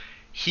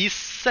 He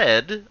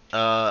said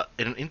in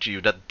an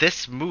interview that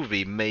this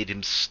movie made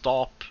him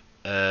stop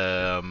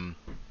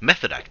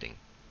method acting.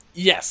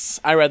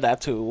 Yes, I read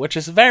that too, which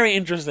is very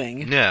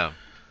interesting. Yeah.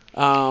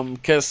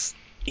 Because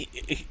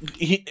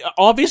he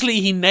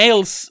obviously he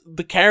nails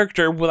the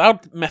character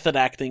without method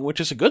acting, which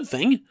is a good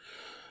thing.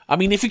 I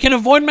mean, if you can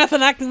avoid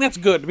method acting, that's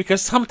good,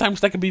 because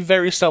sometimes that can be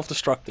very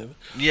self-destructive.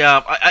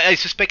 Yeah, I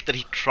suspect that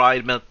he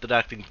tried method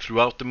acting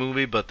throughout the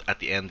movie, but at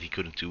the end he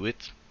couldn't do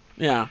it.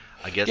 Yeah.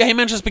 I guess. Yeah, he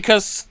mentions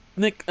because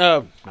not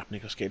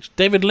Nicolas Cage,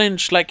 David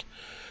Lynch,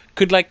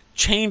 could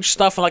change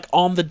stuff,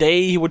 on the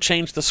day he would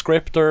change the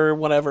script or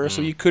whatever,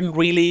 so you couldn't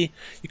really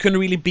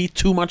be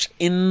too much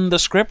in the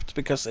script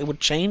because it would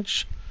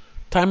change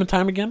time and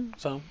time again,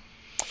 so...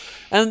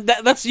 And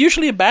that's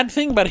usually a bad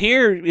thing, but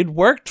here it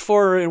worked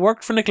for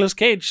Nicolas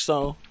Cage,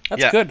 so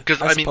that's good.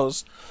 Because I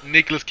suppose. Mean,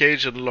 Nicolas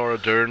Cage and Laura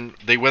Dern,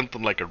 they went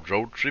on a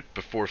road trip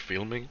before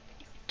filming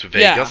to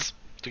Vegas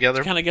together.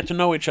 To kind of get to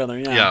know each other.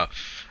 Yeah. Yeah,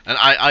 and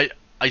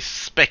I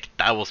suspect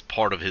that was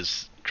part of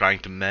his trying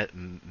to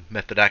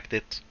method act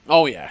it.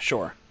 Oh yeah,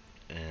 sure.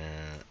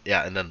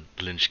 Yeah, and then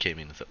Lynch came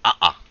in and said,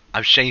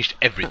 I've changed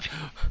everything.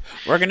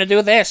 We're gonna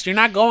do this. You're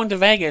not going to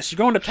Vegas. You're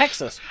going to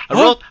Texas.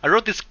 I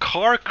wrote this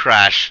car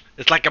crash.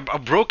 It's like a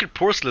broken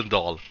porcelain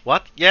doll.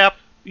 What? Yep.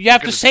 You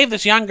have to save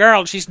this young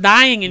girl. She's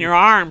dying in your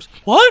arms.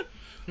 What?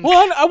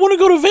 What? I want to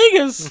go to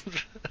Vegas.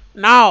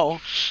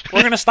 No,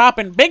 we're gonna stop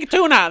in Big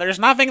Tuna. There's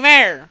nothing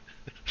there.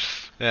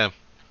 Yeah.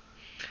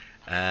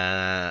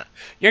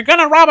 You're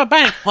gonna rob a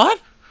bank. What?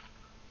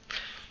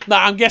 No,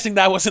 I'm guessing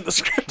that wasn't the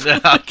script.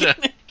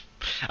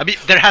 I mean,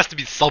 there has to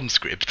be some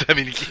script. I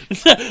mean,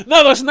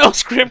 no, there's no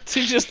script.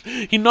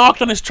 He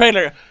knocked on his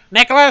trailer.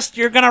 Nicholas,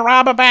 you're gonna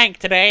rob a bank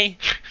today.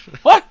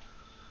 What?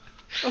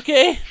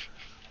 Okay.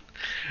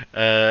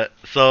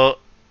 So,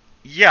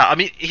 yeah, I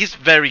mean, he's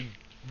very,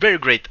 very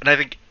great, and I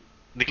think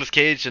Nicolas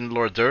Cage and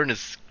Laura Dern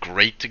is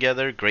great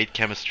together. Great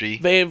chemistry.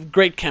 They have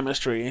great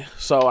chemistry,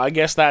 so I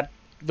guess that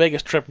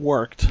Vegas trip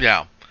worked.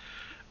 Yeah.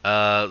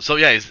 So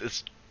yeah,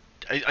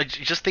 I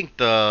just think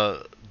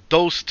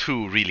those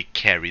two really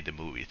carry the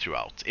movie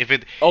throughout. If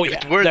it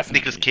weren't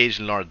Nicolas Cage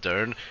and Laura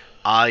Dern,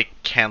 I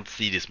can't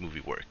see this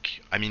movie work.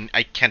 I mean,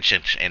 I can't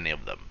change any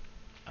of them.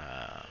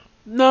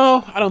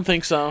 No, I don't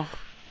think so.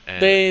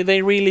 They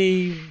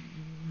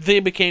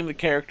became the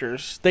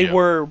characters. They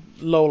were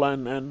Lola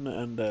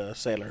and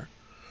Sailor,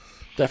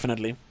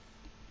 definitely.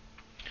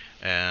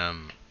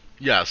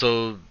 Yeah.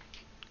 So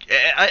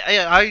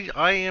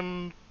I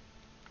am.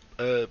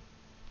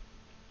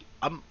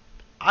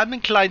 I'm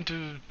inclined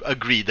to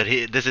agree that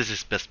this is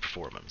his best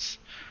performance.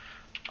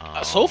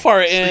 So far,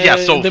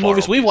 the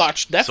movies we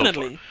watched,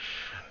 definitely.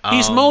 So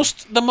he's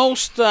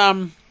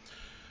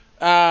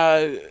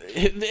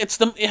it's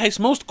his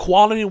most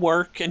quality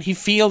work, and he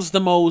feels the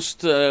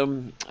most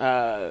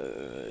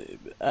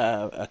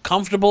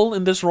comfortable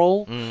in this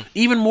role,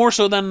 even more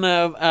so than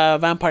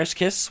Vampire's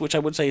Kiss, which I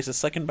would say is his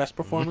second best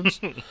performance.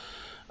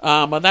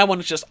 But that one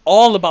is just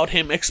all about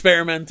him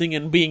experimenting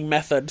and being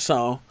method.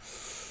 So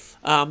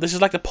this is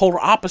like the polar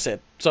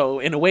opposite. So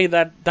in a way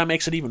that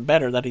makes it even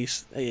better that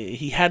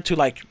he had to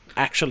like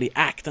actually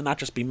act and not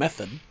just be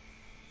method,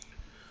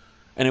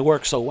 and it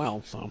works so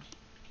well. So.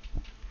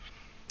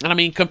 And I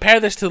mean,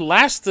 compare this to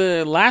last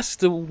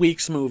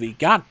week's movie.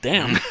 God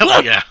damn!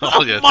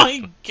 Oh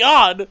my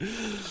god!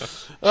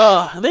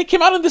 They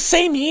came out in the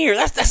same year.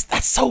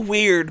 That's so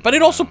weird. But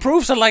it also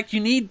proves that like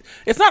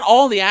it's not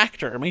all the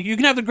actor. I mean, you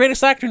can have the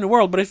greatest actor in the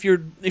world, but if your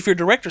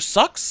director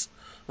sucks,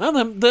 well,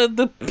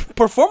 the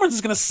performance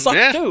is gonna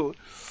suck too.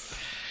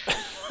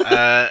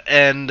 What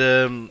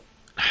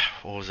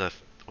was that?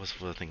 What's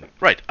the thing?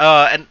 Right.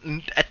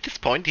 And at this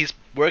point, he's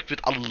worked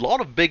with a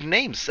lot of big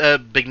names,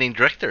 big name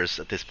directors.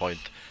 At this point.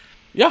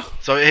 Yeah.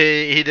 So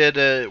he did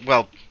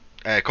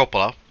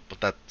Coppola,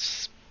 but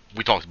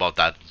we talked about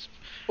that.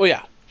 Oh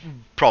yeah.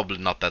 Probably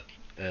not that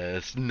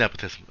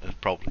nepotism.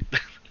 Probably.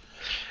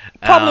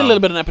 Probably a little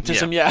bit of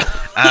nepotism. Yeah.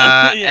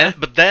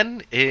 But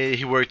then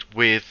he worked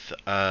with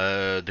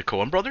the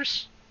Coen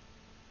brothers.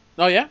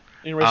 Oh yeah,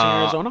 in Raising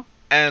Arizona.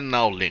 And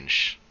now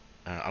Lynch.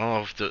 I don't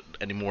know if there are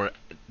any more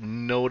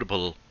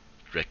notable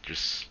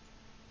directors.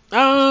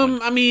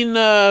 I mean,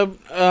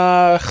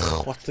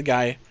 what's the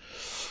guy?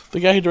 The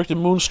guy who directed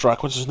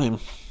Moonstruck. What's his name?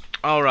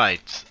 All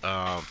right.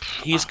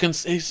 He's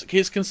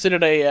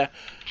considered a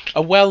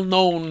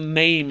well-known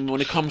name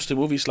when it comes to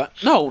movies. Like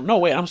no,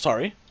 wait, I'm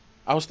sorry.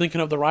 I was thinking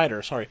of the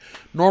writer. Sorry,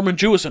 Norman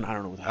Jewison. I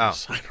don't know who that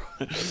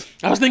is.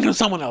 I was thinking of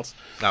someone else.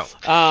 No.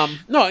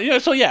 No. Yeah.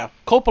 So yeah,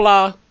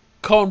 Coppola,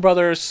 Coen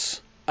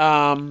Brothers,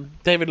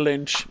 David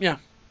Lynch. Yeah.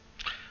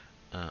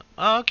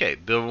 Okay,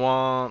 the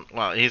one.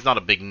 Well, he's not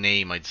a big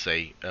name, I'd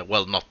say.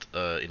 Well, not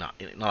not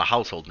a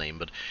household name,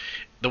 but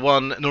the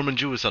one Norman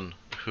Jewison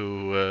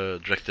who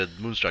directed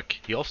Moonstruck.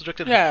 He also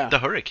directed The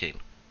Hurricane.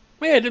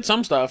 Yeah, he did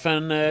some stuff,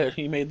 and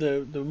he made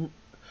the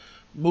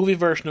movie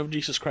version of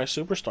Jesus Christ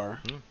Superstar.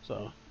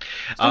 So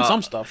he's done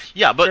some stuff.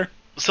 Yeah, but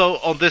so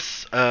on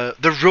this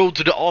the road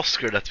to the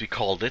Oscar that we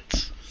called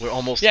it, we're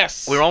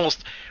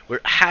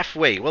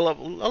halfway. Well, a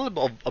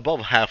little above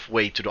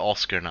halfway to the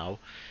Oscar now.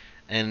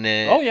 And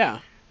I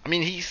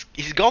mean, he's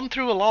gone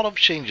through a lot of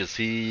changes.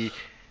 He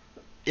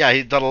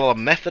done a lot of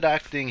method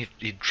acting.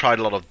 He tried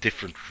a lot of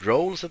different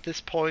roles at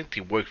this point. He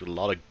worked with a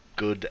lot of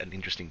good and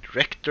interesting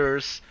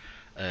directors,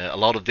 a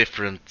lot of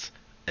different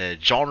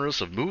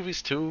genres of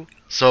movies too.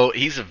 So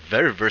he's a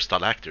very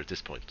versatile actor at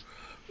this point.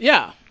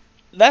 Yeah,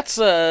 that's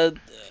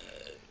an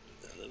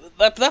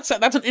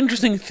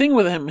interesting thing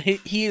with him.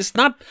 He is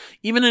not,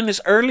 even in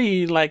his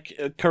early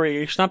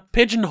career, he's not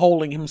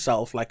pigeonholing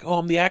himself like, oh,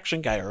 I'm the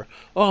action guy, or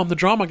oh, I'm the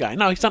drama guy.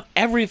 No, he's done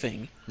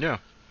everything. Yeah.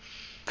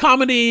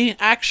 Comedy,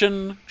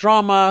 action,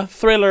 drama,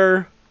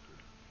 thriller,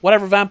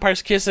 whatever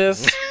Vampire's Kiss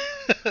is.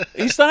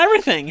 He's done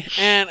everything.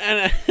 And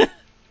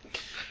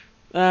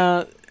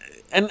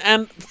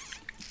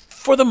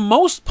for the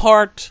most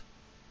part,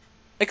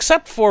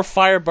 except for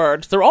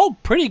Firebird, they're all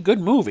pretty good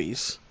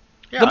movies.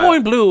 Yeah, The Boy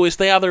in Blue is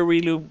the other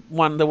really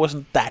one that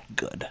wasn't that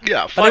good.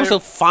 Yeah, but it was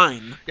still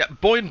fine. Yeah,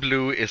 Boy in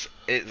Blue is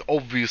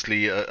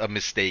obviously a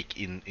mistake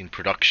in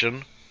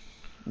production.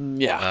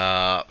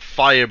 Yeah.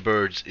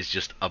 Firebirds is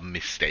just a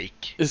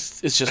mistake.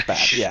 It's just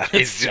bad. Yeah,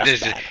 it's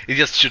just bad. It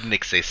just shouldn't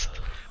exist.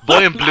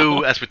 Boy in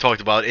Blue, as we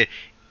talked about,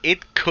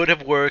 it could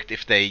have worked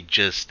if they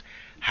just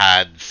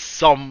had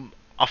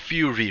a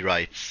few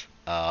rewrites.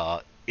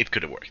 It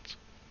could have worked.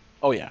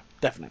 Oh yeah,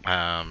 definitely.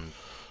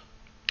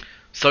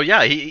 So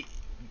yeah,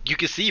 you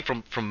can see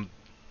from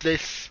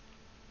this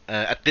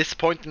at this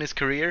point in his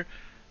career,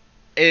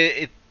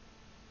 it's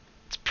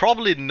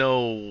probably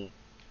no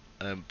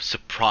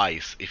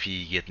surprise if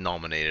he get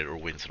nominated or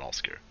wins an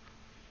Oscar.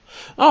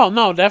 Oh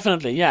no,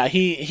 definitely, yeah.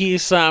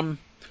 He's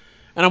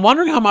and I'm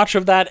wondering how much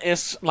of that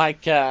is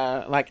like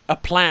a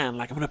plan.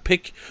 Like I'm gonna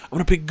pick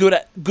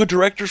good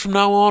directors from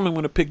now on. I'm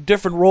gonna pick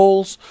different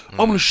roles.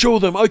 I'm gonna show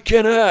them I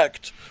can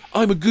act.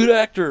 I'm a good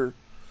actor.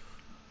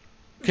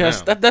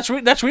 Because that's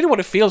really what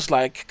it feels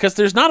like. Because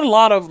there's not a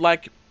lot of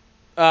like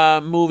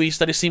movies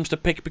that he seems to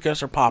pick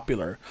because they're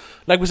popular.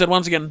 Like we said,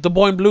 once again, The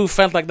Boy in Blue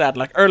felt like that.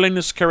 Like early in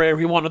his career,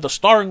 he wanted a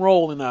starring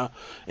role in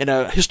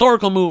a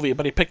historical movie,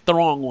 but he picked the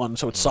wrong one,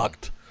 so it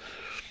sucked.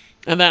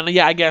 And then,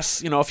 yeah, I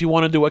guess, if you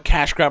want to do a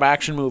cash grab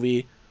action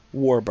movie,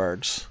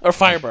 Warbirds or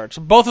Firebirds.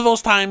 Both of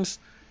those times,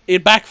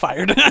 it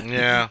backfired.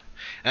 Yeah.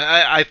 And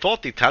I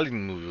thought the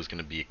Italian movie was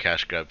going to be a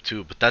cash grab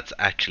too, but that's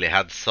actually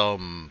had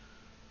some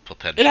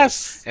potential. It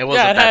has, it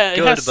wasn't that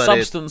good, it has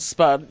substance,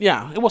 but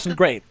yeah, it wasn't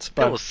great.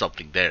 But there was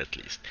something there at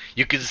least.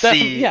 You can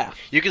see,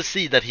 you can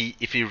see that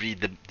if you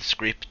read the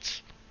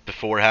script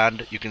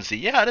beforehand, you can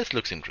see, this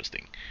looks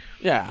interesting.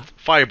 Yeah.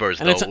 Firebirds,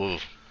 though.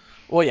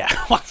 Well, yeah.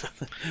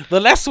 The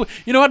less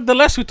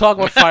we talk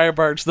about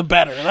Firebirds, the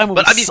better. That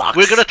movie sucks.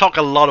 We're gonna talk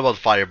a lot about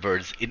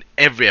Firebirds in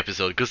every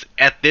episode because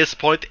at this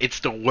point, it's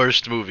the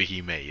worst movie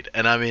he made,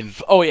 and I mean,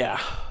 oh yeah,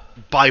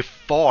 by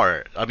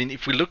far. I mean,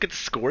 if we look at the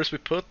scores we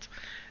put,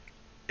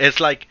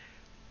 it's like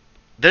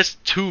there's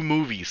 2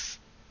 movies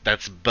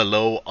that's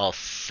below us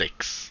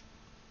 6.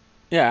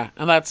 Yeah,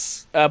 and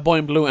that's Boy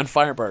in Blue and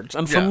Firebirds.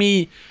 And for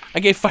me, I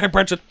gave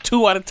Firebirds a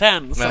 2 out of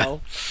 10. So,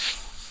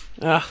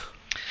 yeah.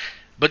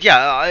 But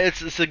yeah,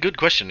 it's a good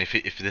question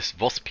if this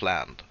was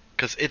planned,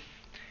 because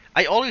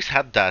I always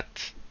had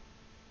that.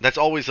 That's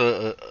always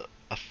a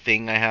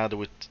thing I had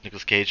with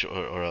Nicolas Cage,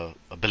 or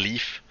a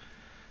belief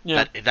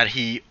that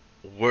he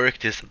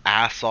worked his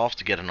ass off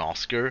to get an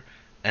Oscar,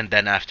 and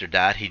then after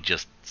that he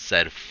just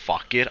said,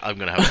 "Fuck it, I'm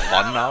gonna have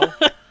fun now."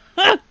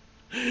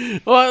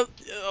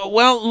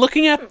 Well,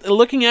 looking at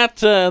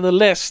the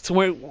list,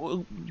 we're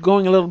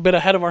going a little bit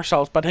ahead of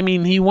ourselves. But I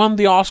mean, he won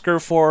the Oscar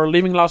for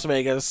Leaving Las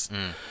Vegas.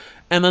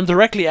 And then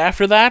directly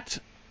after that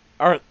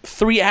are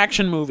 3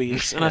 action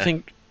movies, and I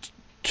think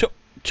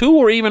 2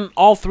 or even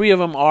all 3 of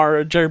them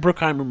are Jerry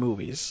Bruckheimer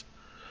movies.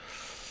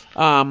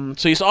 So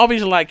he's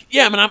obviously like,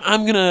 yeah, man,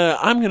 I'm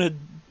gonna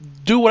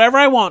do whatever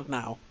I want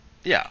now.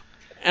 Yeah.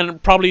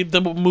 And probably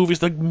the movies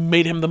that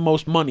made him the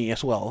most money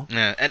as well.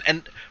 Yeah,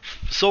 and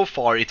so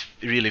far it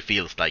really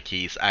feels like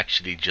he's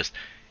actually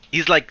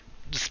he's like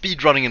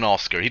speed running an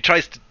Oscar. He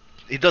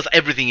does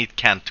everything he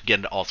can to get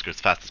an Oscar as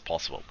fast as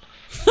possible.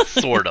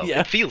 Sort of.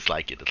 It feels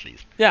like it, at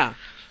least. Yeah.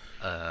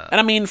 And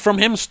I mean, from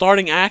him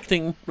starting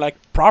acting like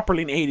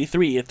properly in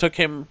 '83, it took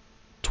him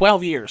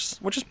 12 years,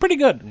 which is pretty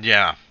good.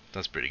 Yeah,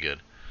 that's pretty good.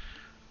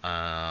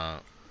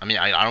 I mean,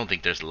 I don't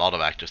think there's a lot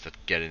of actors that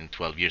get it in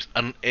 12 years,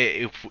 and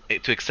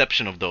to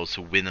exception of those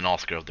who win an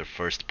Oscar of their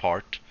first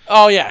part.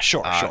 Oh yeah,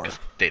 sure.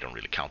 They don't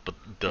really count, but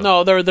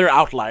no, they're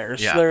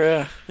outliers. Yeah.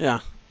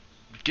 They're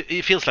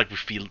It feels like we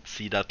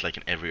see that like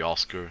in every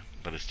Oscar.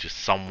 But it's just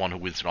someone who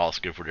wins an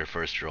Oscar for their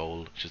first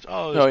role. Just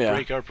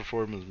breakout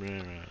performance.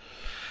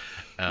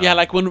 Yeah,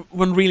 like when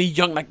really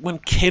young, like when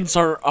kids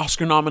are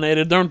Oscar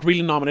nominated, they aren't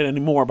really nominated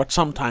anymore. But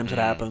sometimes it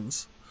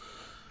happens.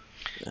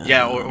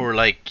 Yeah, or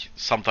like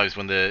sometimes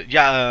when what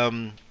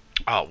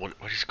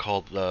is it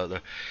called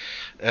from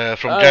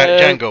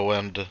Django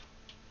and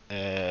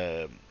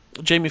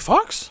Jamie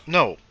Foxx?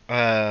 No,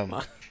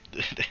 the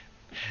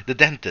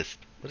dentist.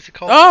 What is it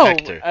called?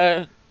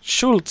 Oh,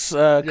 Schultz.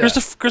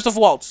 Christoph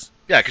Waltz.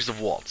 Yeah,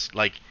 Christoph Waltz.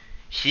 Like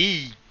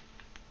he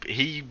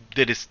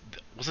did his.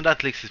 Wasn't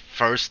that like his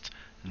first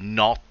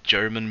not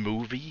German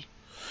movie?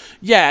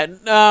 Yeah.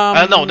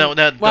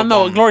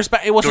 No. Glorious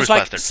Bastard. It was his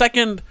like Bastard.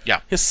 second.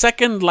 Yeah. His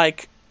second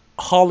like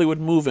Hollywood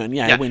movie. And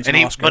he wins an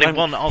Oscar. But he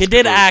won an Oscar. He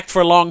did act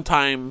for a long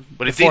time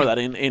before that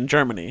in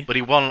Germany. But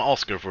he won an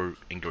Oscar for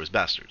Inglourious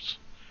Basterds.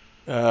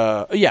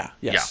 Yes.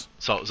 Yeah.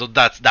 So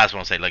that's what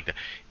I'm saying. Like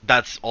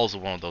that's also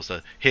one of those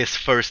his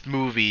first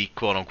movie,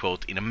 quote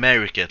unquote, in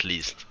America at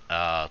least,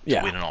 to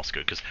win an Oscar,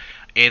 because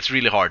it's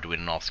really hard to win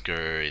an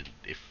Oscar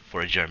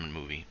for a German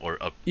movie or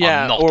a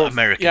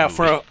American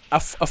movie.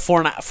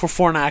 For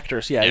foreign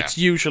actors. Yeah, it's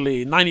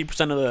usually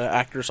 90% of the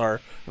actors are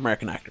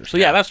American actors. So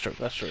yeah, that's true.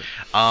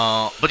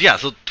 But yeah,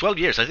 so 12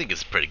 years I think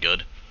is pretty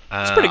good.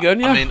 It's pretty good.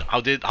 Yeah. I mean,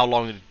 how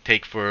long did it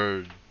take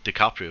for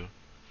DiCaprio?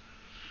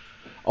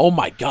 Oh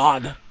my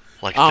God.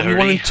 Like 30? He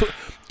won in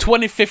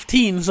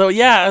 2015, so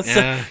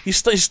he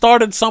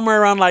started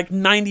somewhere around like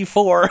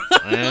 94.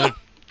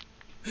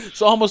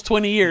 So almost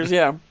 20 years,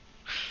 yeah.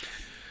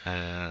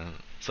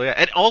 So yeah,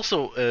 and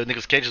also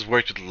Nicolas Cage has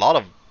worked with a lot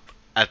of,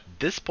 at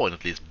this point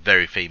at least,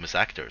 very famous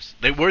actors.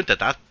 They weren't at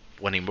that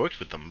when he worked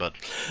with them, but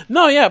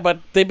no, yeah,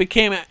 but they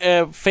became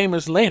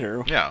famous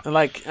later. Yeah,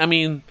 like I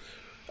mean,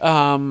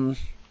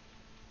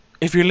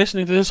 if you're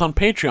listening to this on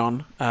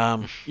Patreon,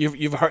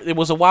 you've heard, it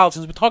was a while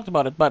since we talked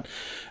about it, but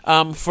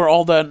for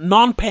all the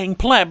non-paying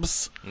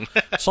plebs,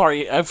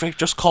 sorry, I've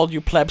just called you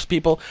plebs,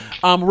 people.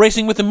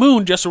 Racing with the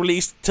Moon just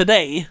released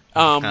today.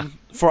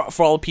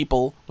 For all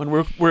people when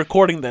we're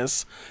recording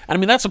this, and I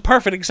mean that's a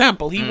perfect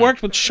example. He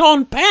worked with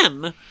Sean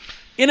Penn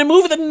in a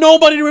movie that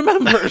nobody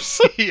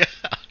remembers. Yeah,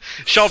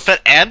 Sean Penn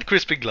and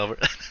Crispin Glover.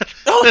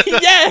 Oh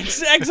yeah,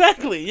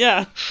 exactly.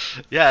 Yeah.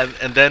 Yeah,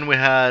 and then we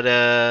had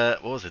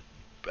what was it?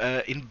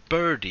 In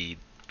Birdie,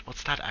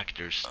 what's that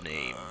actor's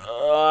name?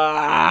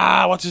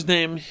 What's his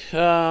name?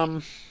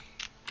 Well,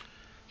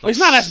 he's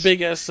not as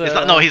big as.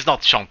 He's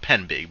not Sean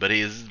Penn big, but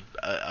he's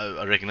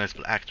a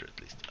recognizable actor at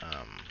least.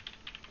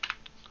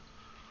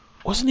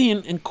 Wasn't he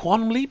in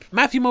Quantum Leap?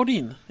 Matthew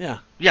Modine, yeah.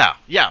 Yeah,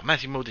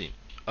 Matthew Modine.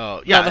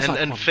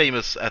 And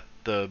famous at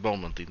the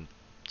moment in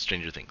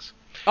Stranger Things.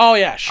 Oh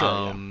yeah,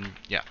 sure.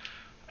 Yeah.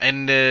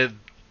 And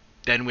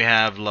then we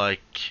have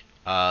like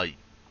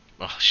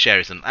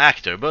Cher's an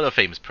actor, but a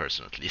famous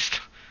person at least.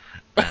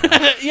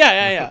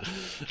 Yeah.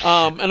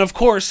 And of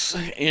course,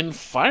 in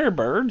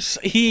Firebirds,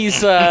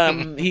 he's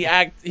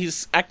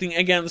acting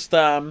against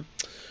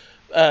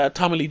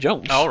Tommy Lee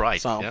Jones. Oh right.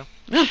 So,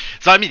 yeah.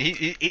 So I mean,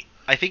 he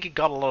I think he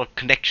got a lot of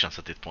connections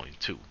at this point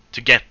too,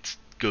 to get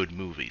good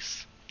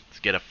movies,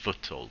 to get a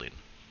foothold in.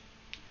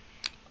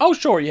 Oh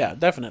sure, yeah,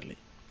 definitely.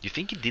 You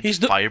think he did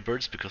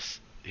Firebirds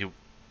because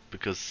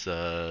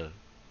to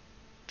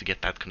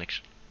get that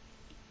connection?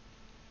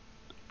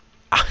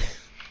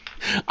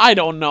 I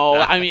don't know.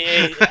 I mean,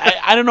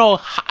 I don't know.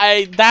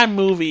 That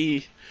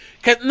movie.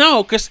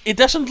 Because it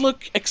doesn't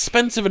look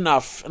expensive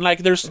enough, and like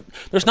there's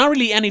not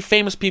really any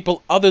famous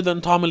people other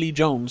than Tommy Lee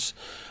Jones.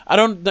 I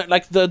don't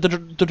like the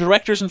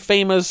directors aren't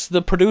famous,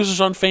 the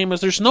producers aren't famous.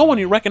 There's no one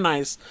you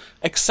recognize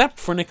except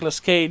for Nicolas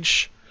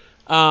Cage.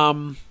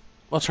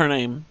 What's her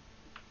name?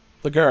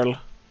 The girl.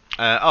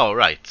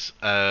 Right.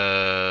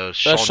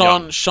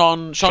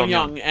 Sean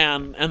Young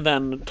and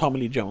then Tommy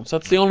Lee Jones.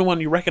 That's the only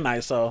one you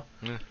recognize. So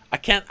I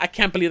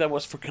can't believe that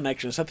was for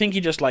connections. I think he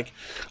just like,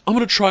 I'm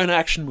gonna try an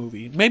action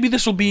movie. Maybe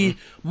this will be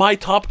my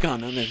Top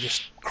Gun, and it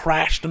just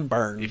crashed and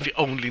burned. If you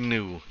only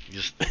knew,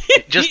 just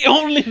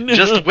only knew.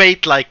 Just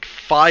wait like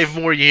 5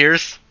 more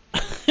years,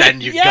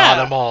 then you got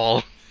them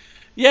all.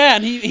 Yeah,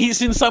 and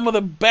he's in some of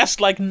the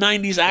best like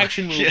 90s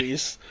action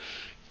movies,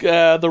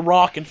 The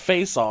Rock and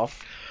Face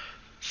Off.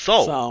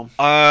 So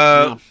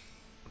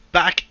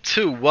back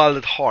to Wild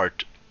at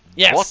Heart.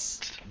 Yes.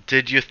 What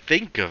did you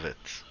think of it?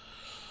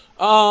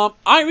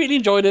 I really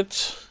enjoyed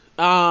it.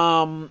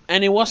 And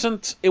it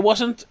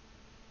wasn't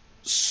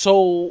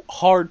so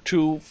hard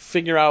to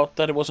figure out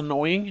that it was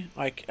annoying.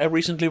 Like I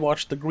recently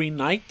watched The Green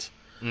Knight.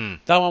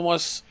 That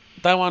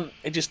one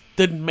it just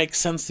didn't make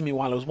sense to me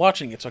while I was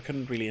watching it, so I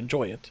couldn't really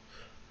enjoy it.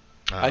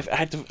 I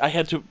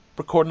had to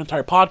record an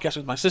entire podcast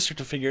with my sister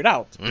to figure it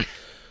out.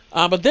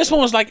 But this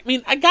one was like, I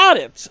mean, I got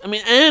it. I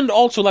mean, and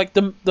also like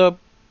the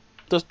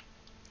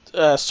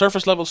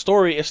surface level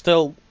story is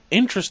still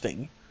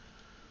interesting.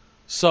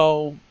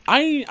 So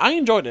I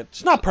enjoyed it.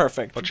 It's not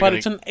perfect, but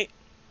it's an 8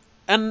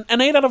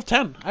 out of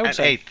 10. I would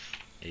say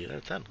 8 out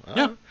of 10.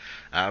 Yeah,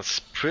 that's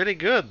pretty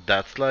good.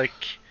 That's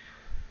like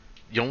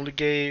you only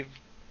gave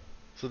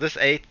this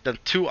 8, then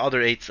 2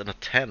 other 8s and a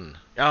 10.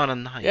 Oh, and a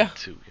 9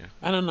 too. Yeah,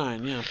 and a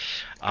 9. Yeah.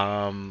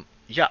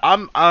 Yeah.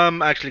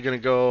 I'm actually gonna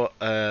go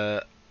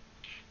a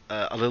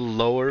little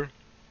lower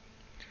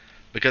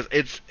because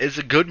it's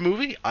a good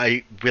movie.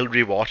 I will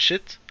rewatch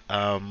it.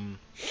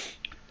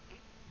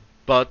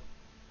 But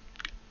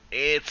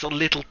it's a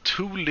little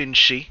too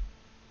Lynchy.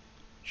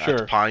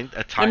 Sure. At times.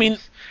 I mean,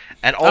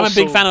 and also, I'm a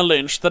big fan of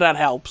Lynch, so that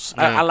helps.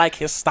 I like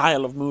his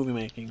style of movie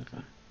making.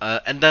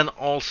 And then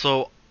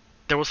also,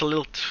 there was a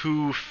little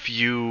too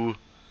few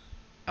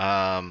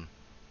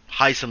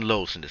highs and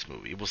lows in this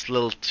movie. It was a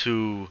little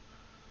too...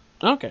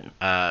 Okay.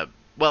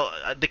 Well,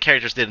 the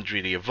characters didn't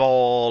really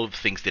evolve.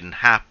 Things didn't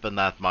happen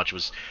that much.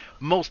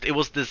 It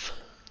was this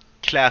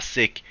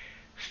classic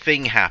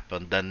thing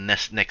happened, then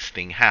next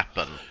thing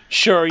happened.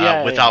 Sure,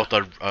 yeah. Without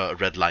a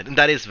red line, and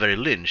that is very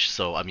Lynch.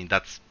 So I mean,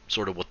 that's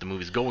sort of what the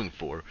movie's going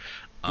for.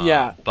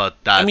 Yeah, but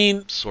that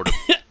sort of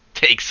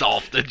takes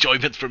off the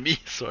enjoyment for me,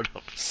 sort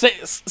of.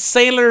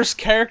 Sailor's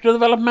character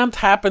development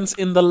happens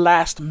in the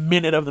last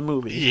minute of the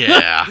movie.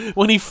 Yeah,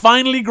 when he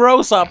finally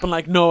grows up and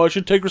like, no, I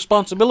should take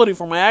responsibility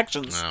for my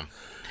actions. Yeah.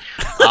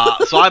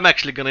 So I'm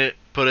actually gonna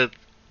put it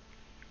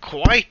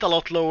quite a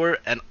lot lower,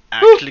 and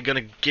actually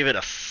gonna give it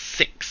a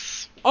 6.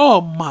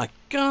 Oh my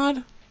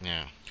god!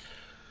 Yeah.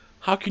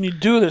 How can you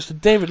do this to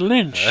David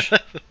Lynch?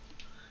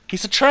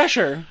 He's a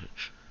treasure.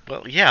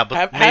 Well, yeah,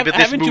 but maybe this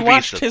movie haven't you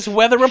watched his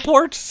weather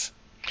reports?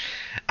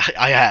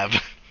 I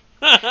have.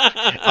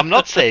 I'm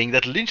not saying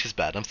that Lynch is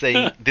bad. I'm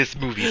saying this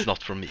movie is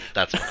not for me.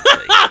 That's what I'm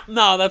saying.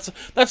 No, that's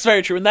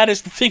very true, and that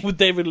is the thing with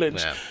David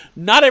Lynch. Yeah.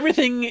 Not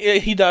everything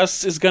he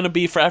does is gonna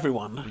be for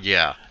everyone.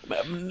 Yeah.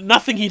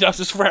 Nothing he does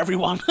is for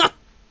everyone.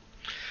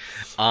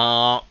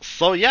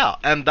 So yeah,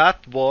 and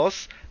that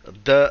was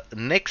the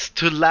next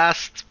to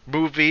last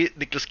movie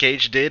Nicolas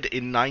Cage did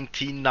in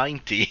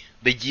 1990,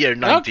 the year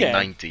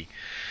 1990.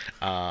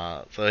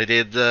 So he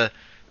did the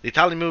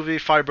Italian movie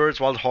Firebirds,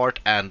 Wild Heart,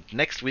 and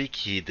next week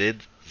he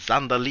did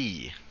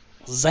Zandali.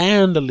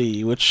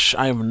 Zandali, which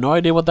I have no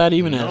idea what that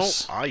even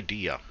is. No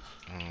idea.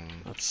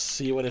 Let's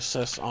see what it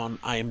says on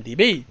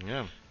IMDb.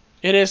 Yeah.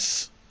 It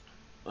is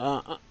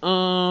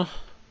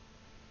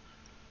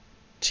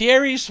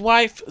Thierry's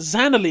wife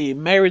Zandali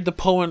married the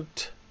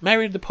poet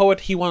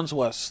he once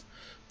was.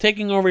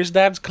 Taking over his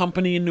dad's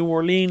company in New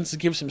Orleans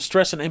gives him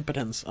stress and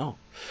impotence. Oh.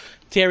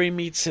 Thierry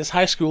meets his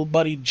high school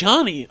buddy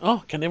Johnny.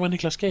 Oh, can they be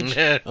Nicolas Cage?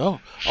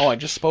 Oh, I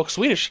just spoke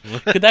Swedish.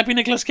 Could that be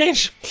Nicolas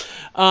Cage?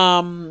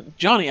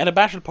 Johnny at a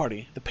bachelor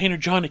party. The painter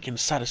Johnny can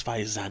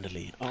satisfy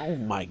Zandali. Oh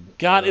my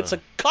God, it's a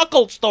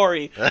cuckold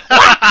story.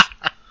 What?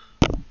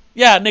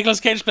 Yeah,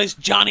 Nicolas Cage plays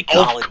Johnny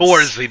Collins. Of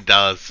course he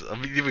does. I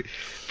mean,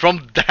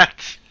 from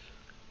that.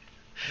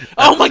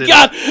 Oh my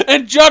God!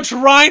 And Judge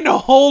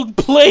Reinhold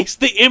plays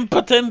the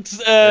impotent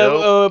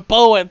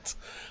poet.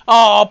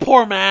 Oh,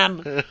 poor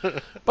man.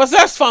 But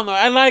that's fun though.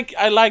 I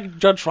like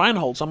Judge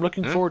Reinhold, so I'm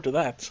looking forward to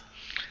that.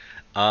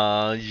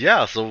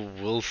 Yeah. So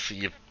we'll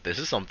see if this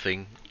is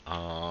something.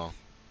 Well,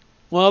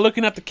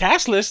 looking at the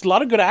cast list, a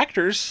lot of good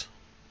actors.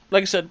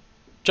 Like I said,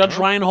 Judge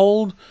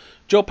Reinhold,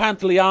 Joe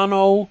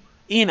Pantoliano,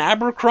 Ian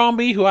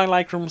Abercrombie, who I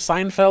like from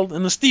Seinfeld,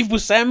 and Steve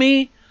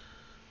Buscemi.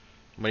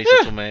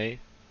 Marisa Tomei.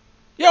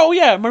 Oh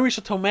yeah,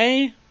 Marisa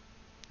Tomei.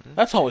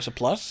 That's always a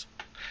plus.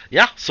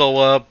 Yeah,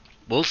 so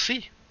we'll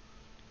see.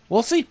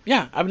 We'll see.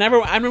 Yeah, I've never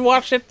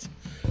watched it.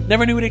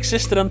 Never knew it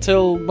existed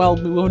until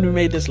when we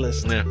made this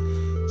list. Yeah.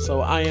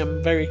 So I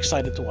am very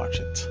excited to watch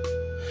it.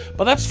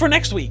 But that's for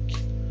next week.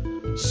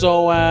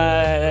 So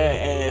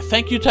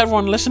thank you to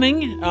everyone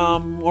listening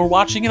or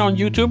watching it on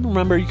YouTube.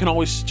 Remember, you can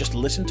always just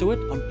listen to it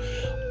on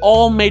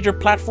all major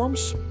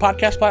platforms,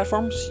 podcast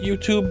platforms.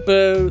 YouTube,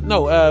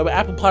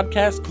 Apple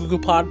Podcasts, Google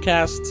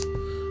Podcasts.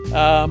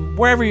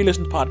 Wherever you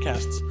listen to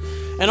podcasts.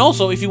 And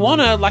also, if you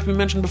want to, like we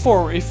mentioned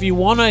before, if you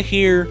want to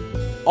hear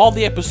all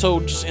the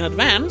episodes in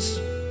advance,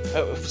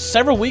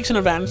 several weeks in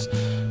advance,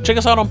 check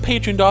us out on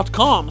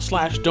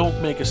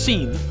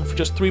patreon.com/don'tmakeascene. For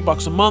just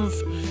 $3 a month,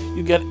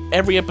 you get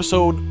every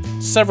episode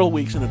several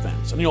weeks in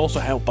advance. And you also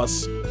help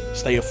us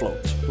stay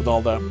afloat with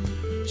all the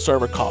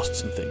server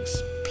costs and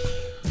things.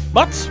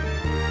 But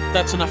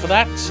that's enough of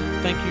that.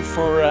 Thank you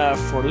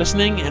for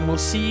listening, and we'll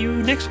see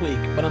you next week.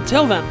 But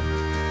until then,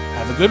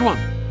 have a good one.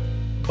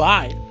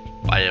 Bye.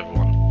 Bye,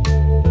 everyone.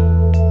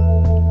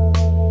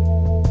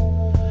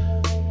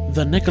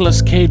 The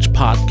Nicolas Cage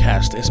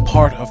podcast is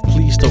part of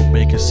Please Don't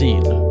Make a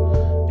Scene.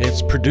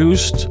 It's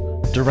produced,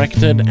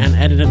 directed, and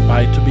edited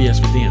by Tobias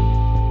Widén.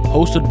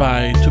 Hosted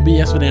by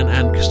Tobias Widén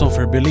and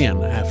Christopher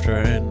Billén after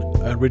an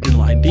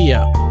original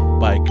idea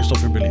by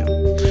Christopher Billén.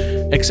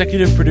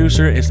 Executive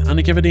producer is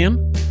Annika Widén.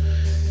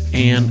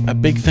 And a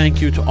big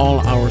thank you to all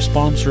our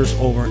sponsors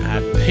over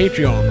at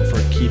Patreon for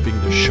keeping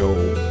the show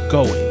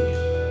going.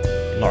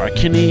 Laura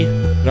Kinney,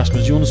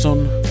 Rasmus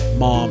Jonsson,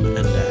 Mom,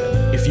 and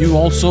Dad. If you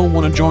also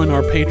want to join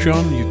our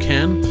Patreon, you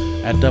can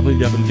at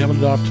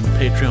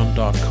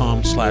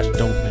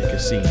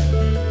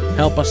www.patreon.com/don'tmakeascene.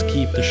 Help us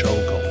keep the show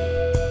going.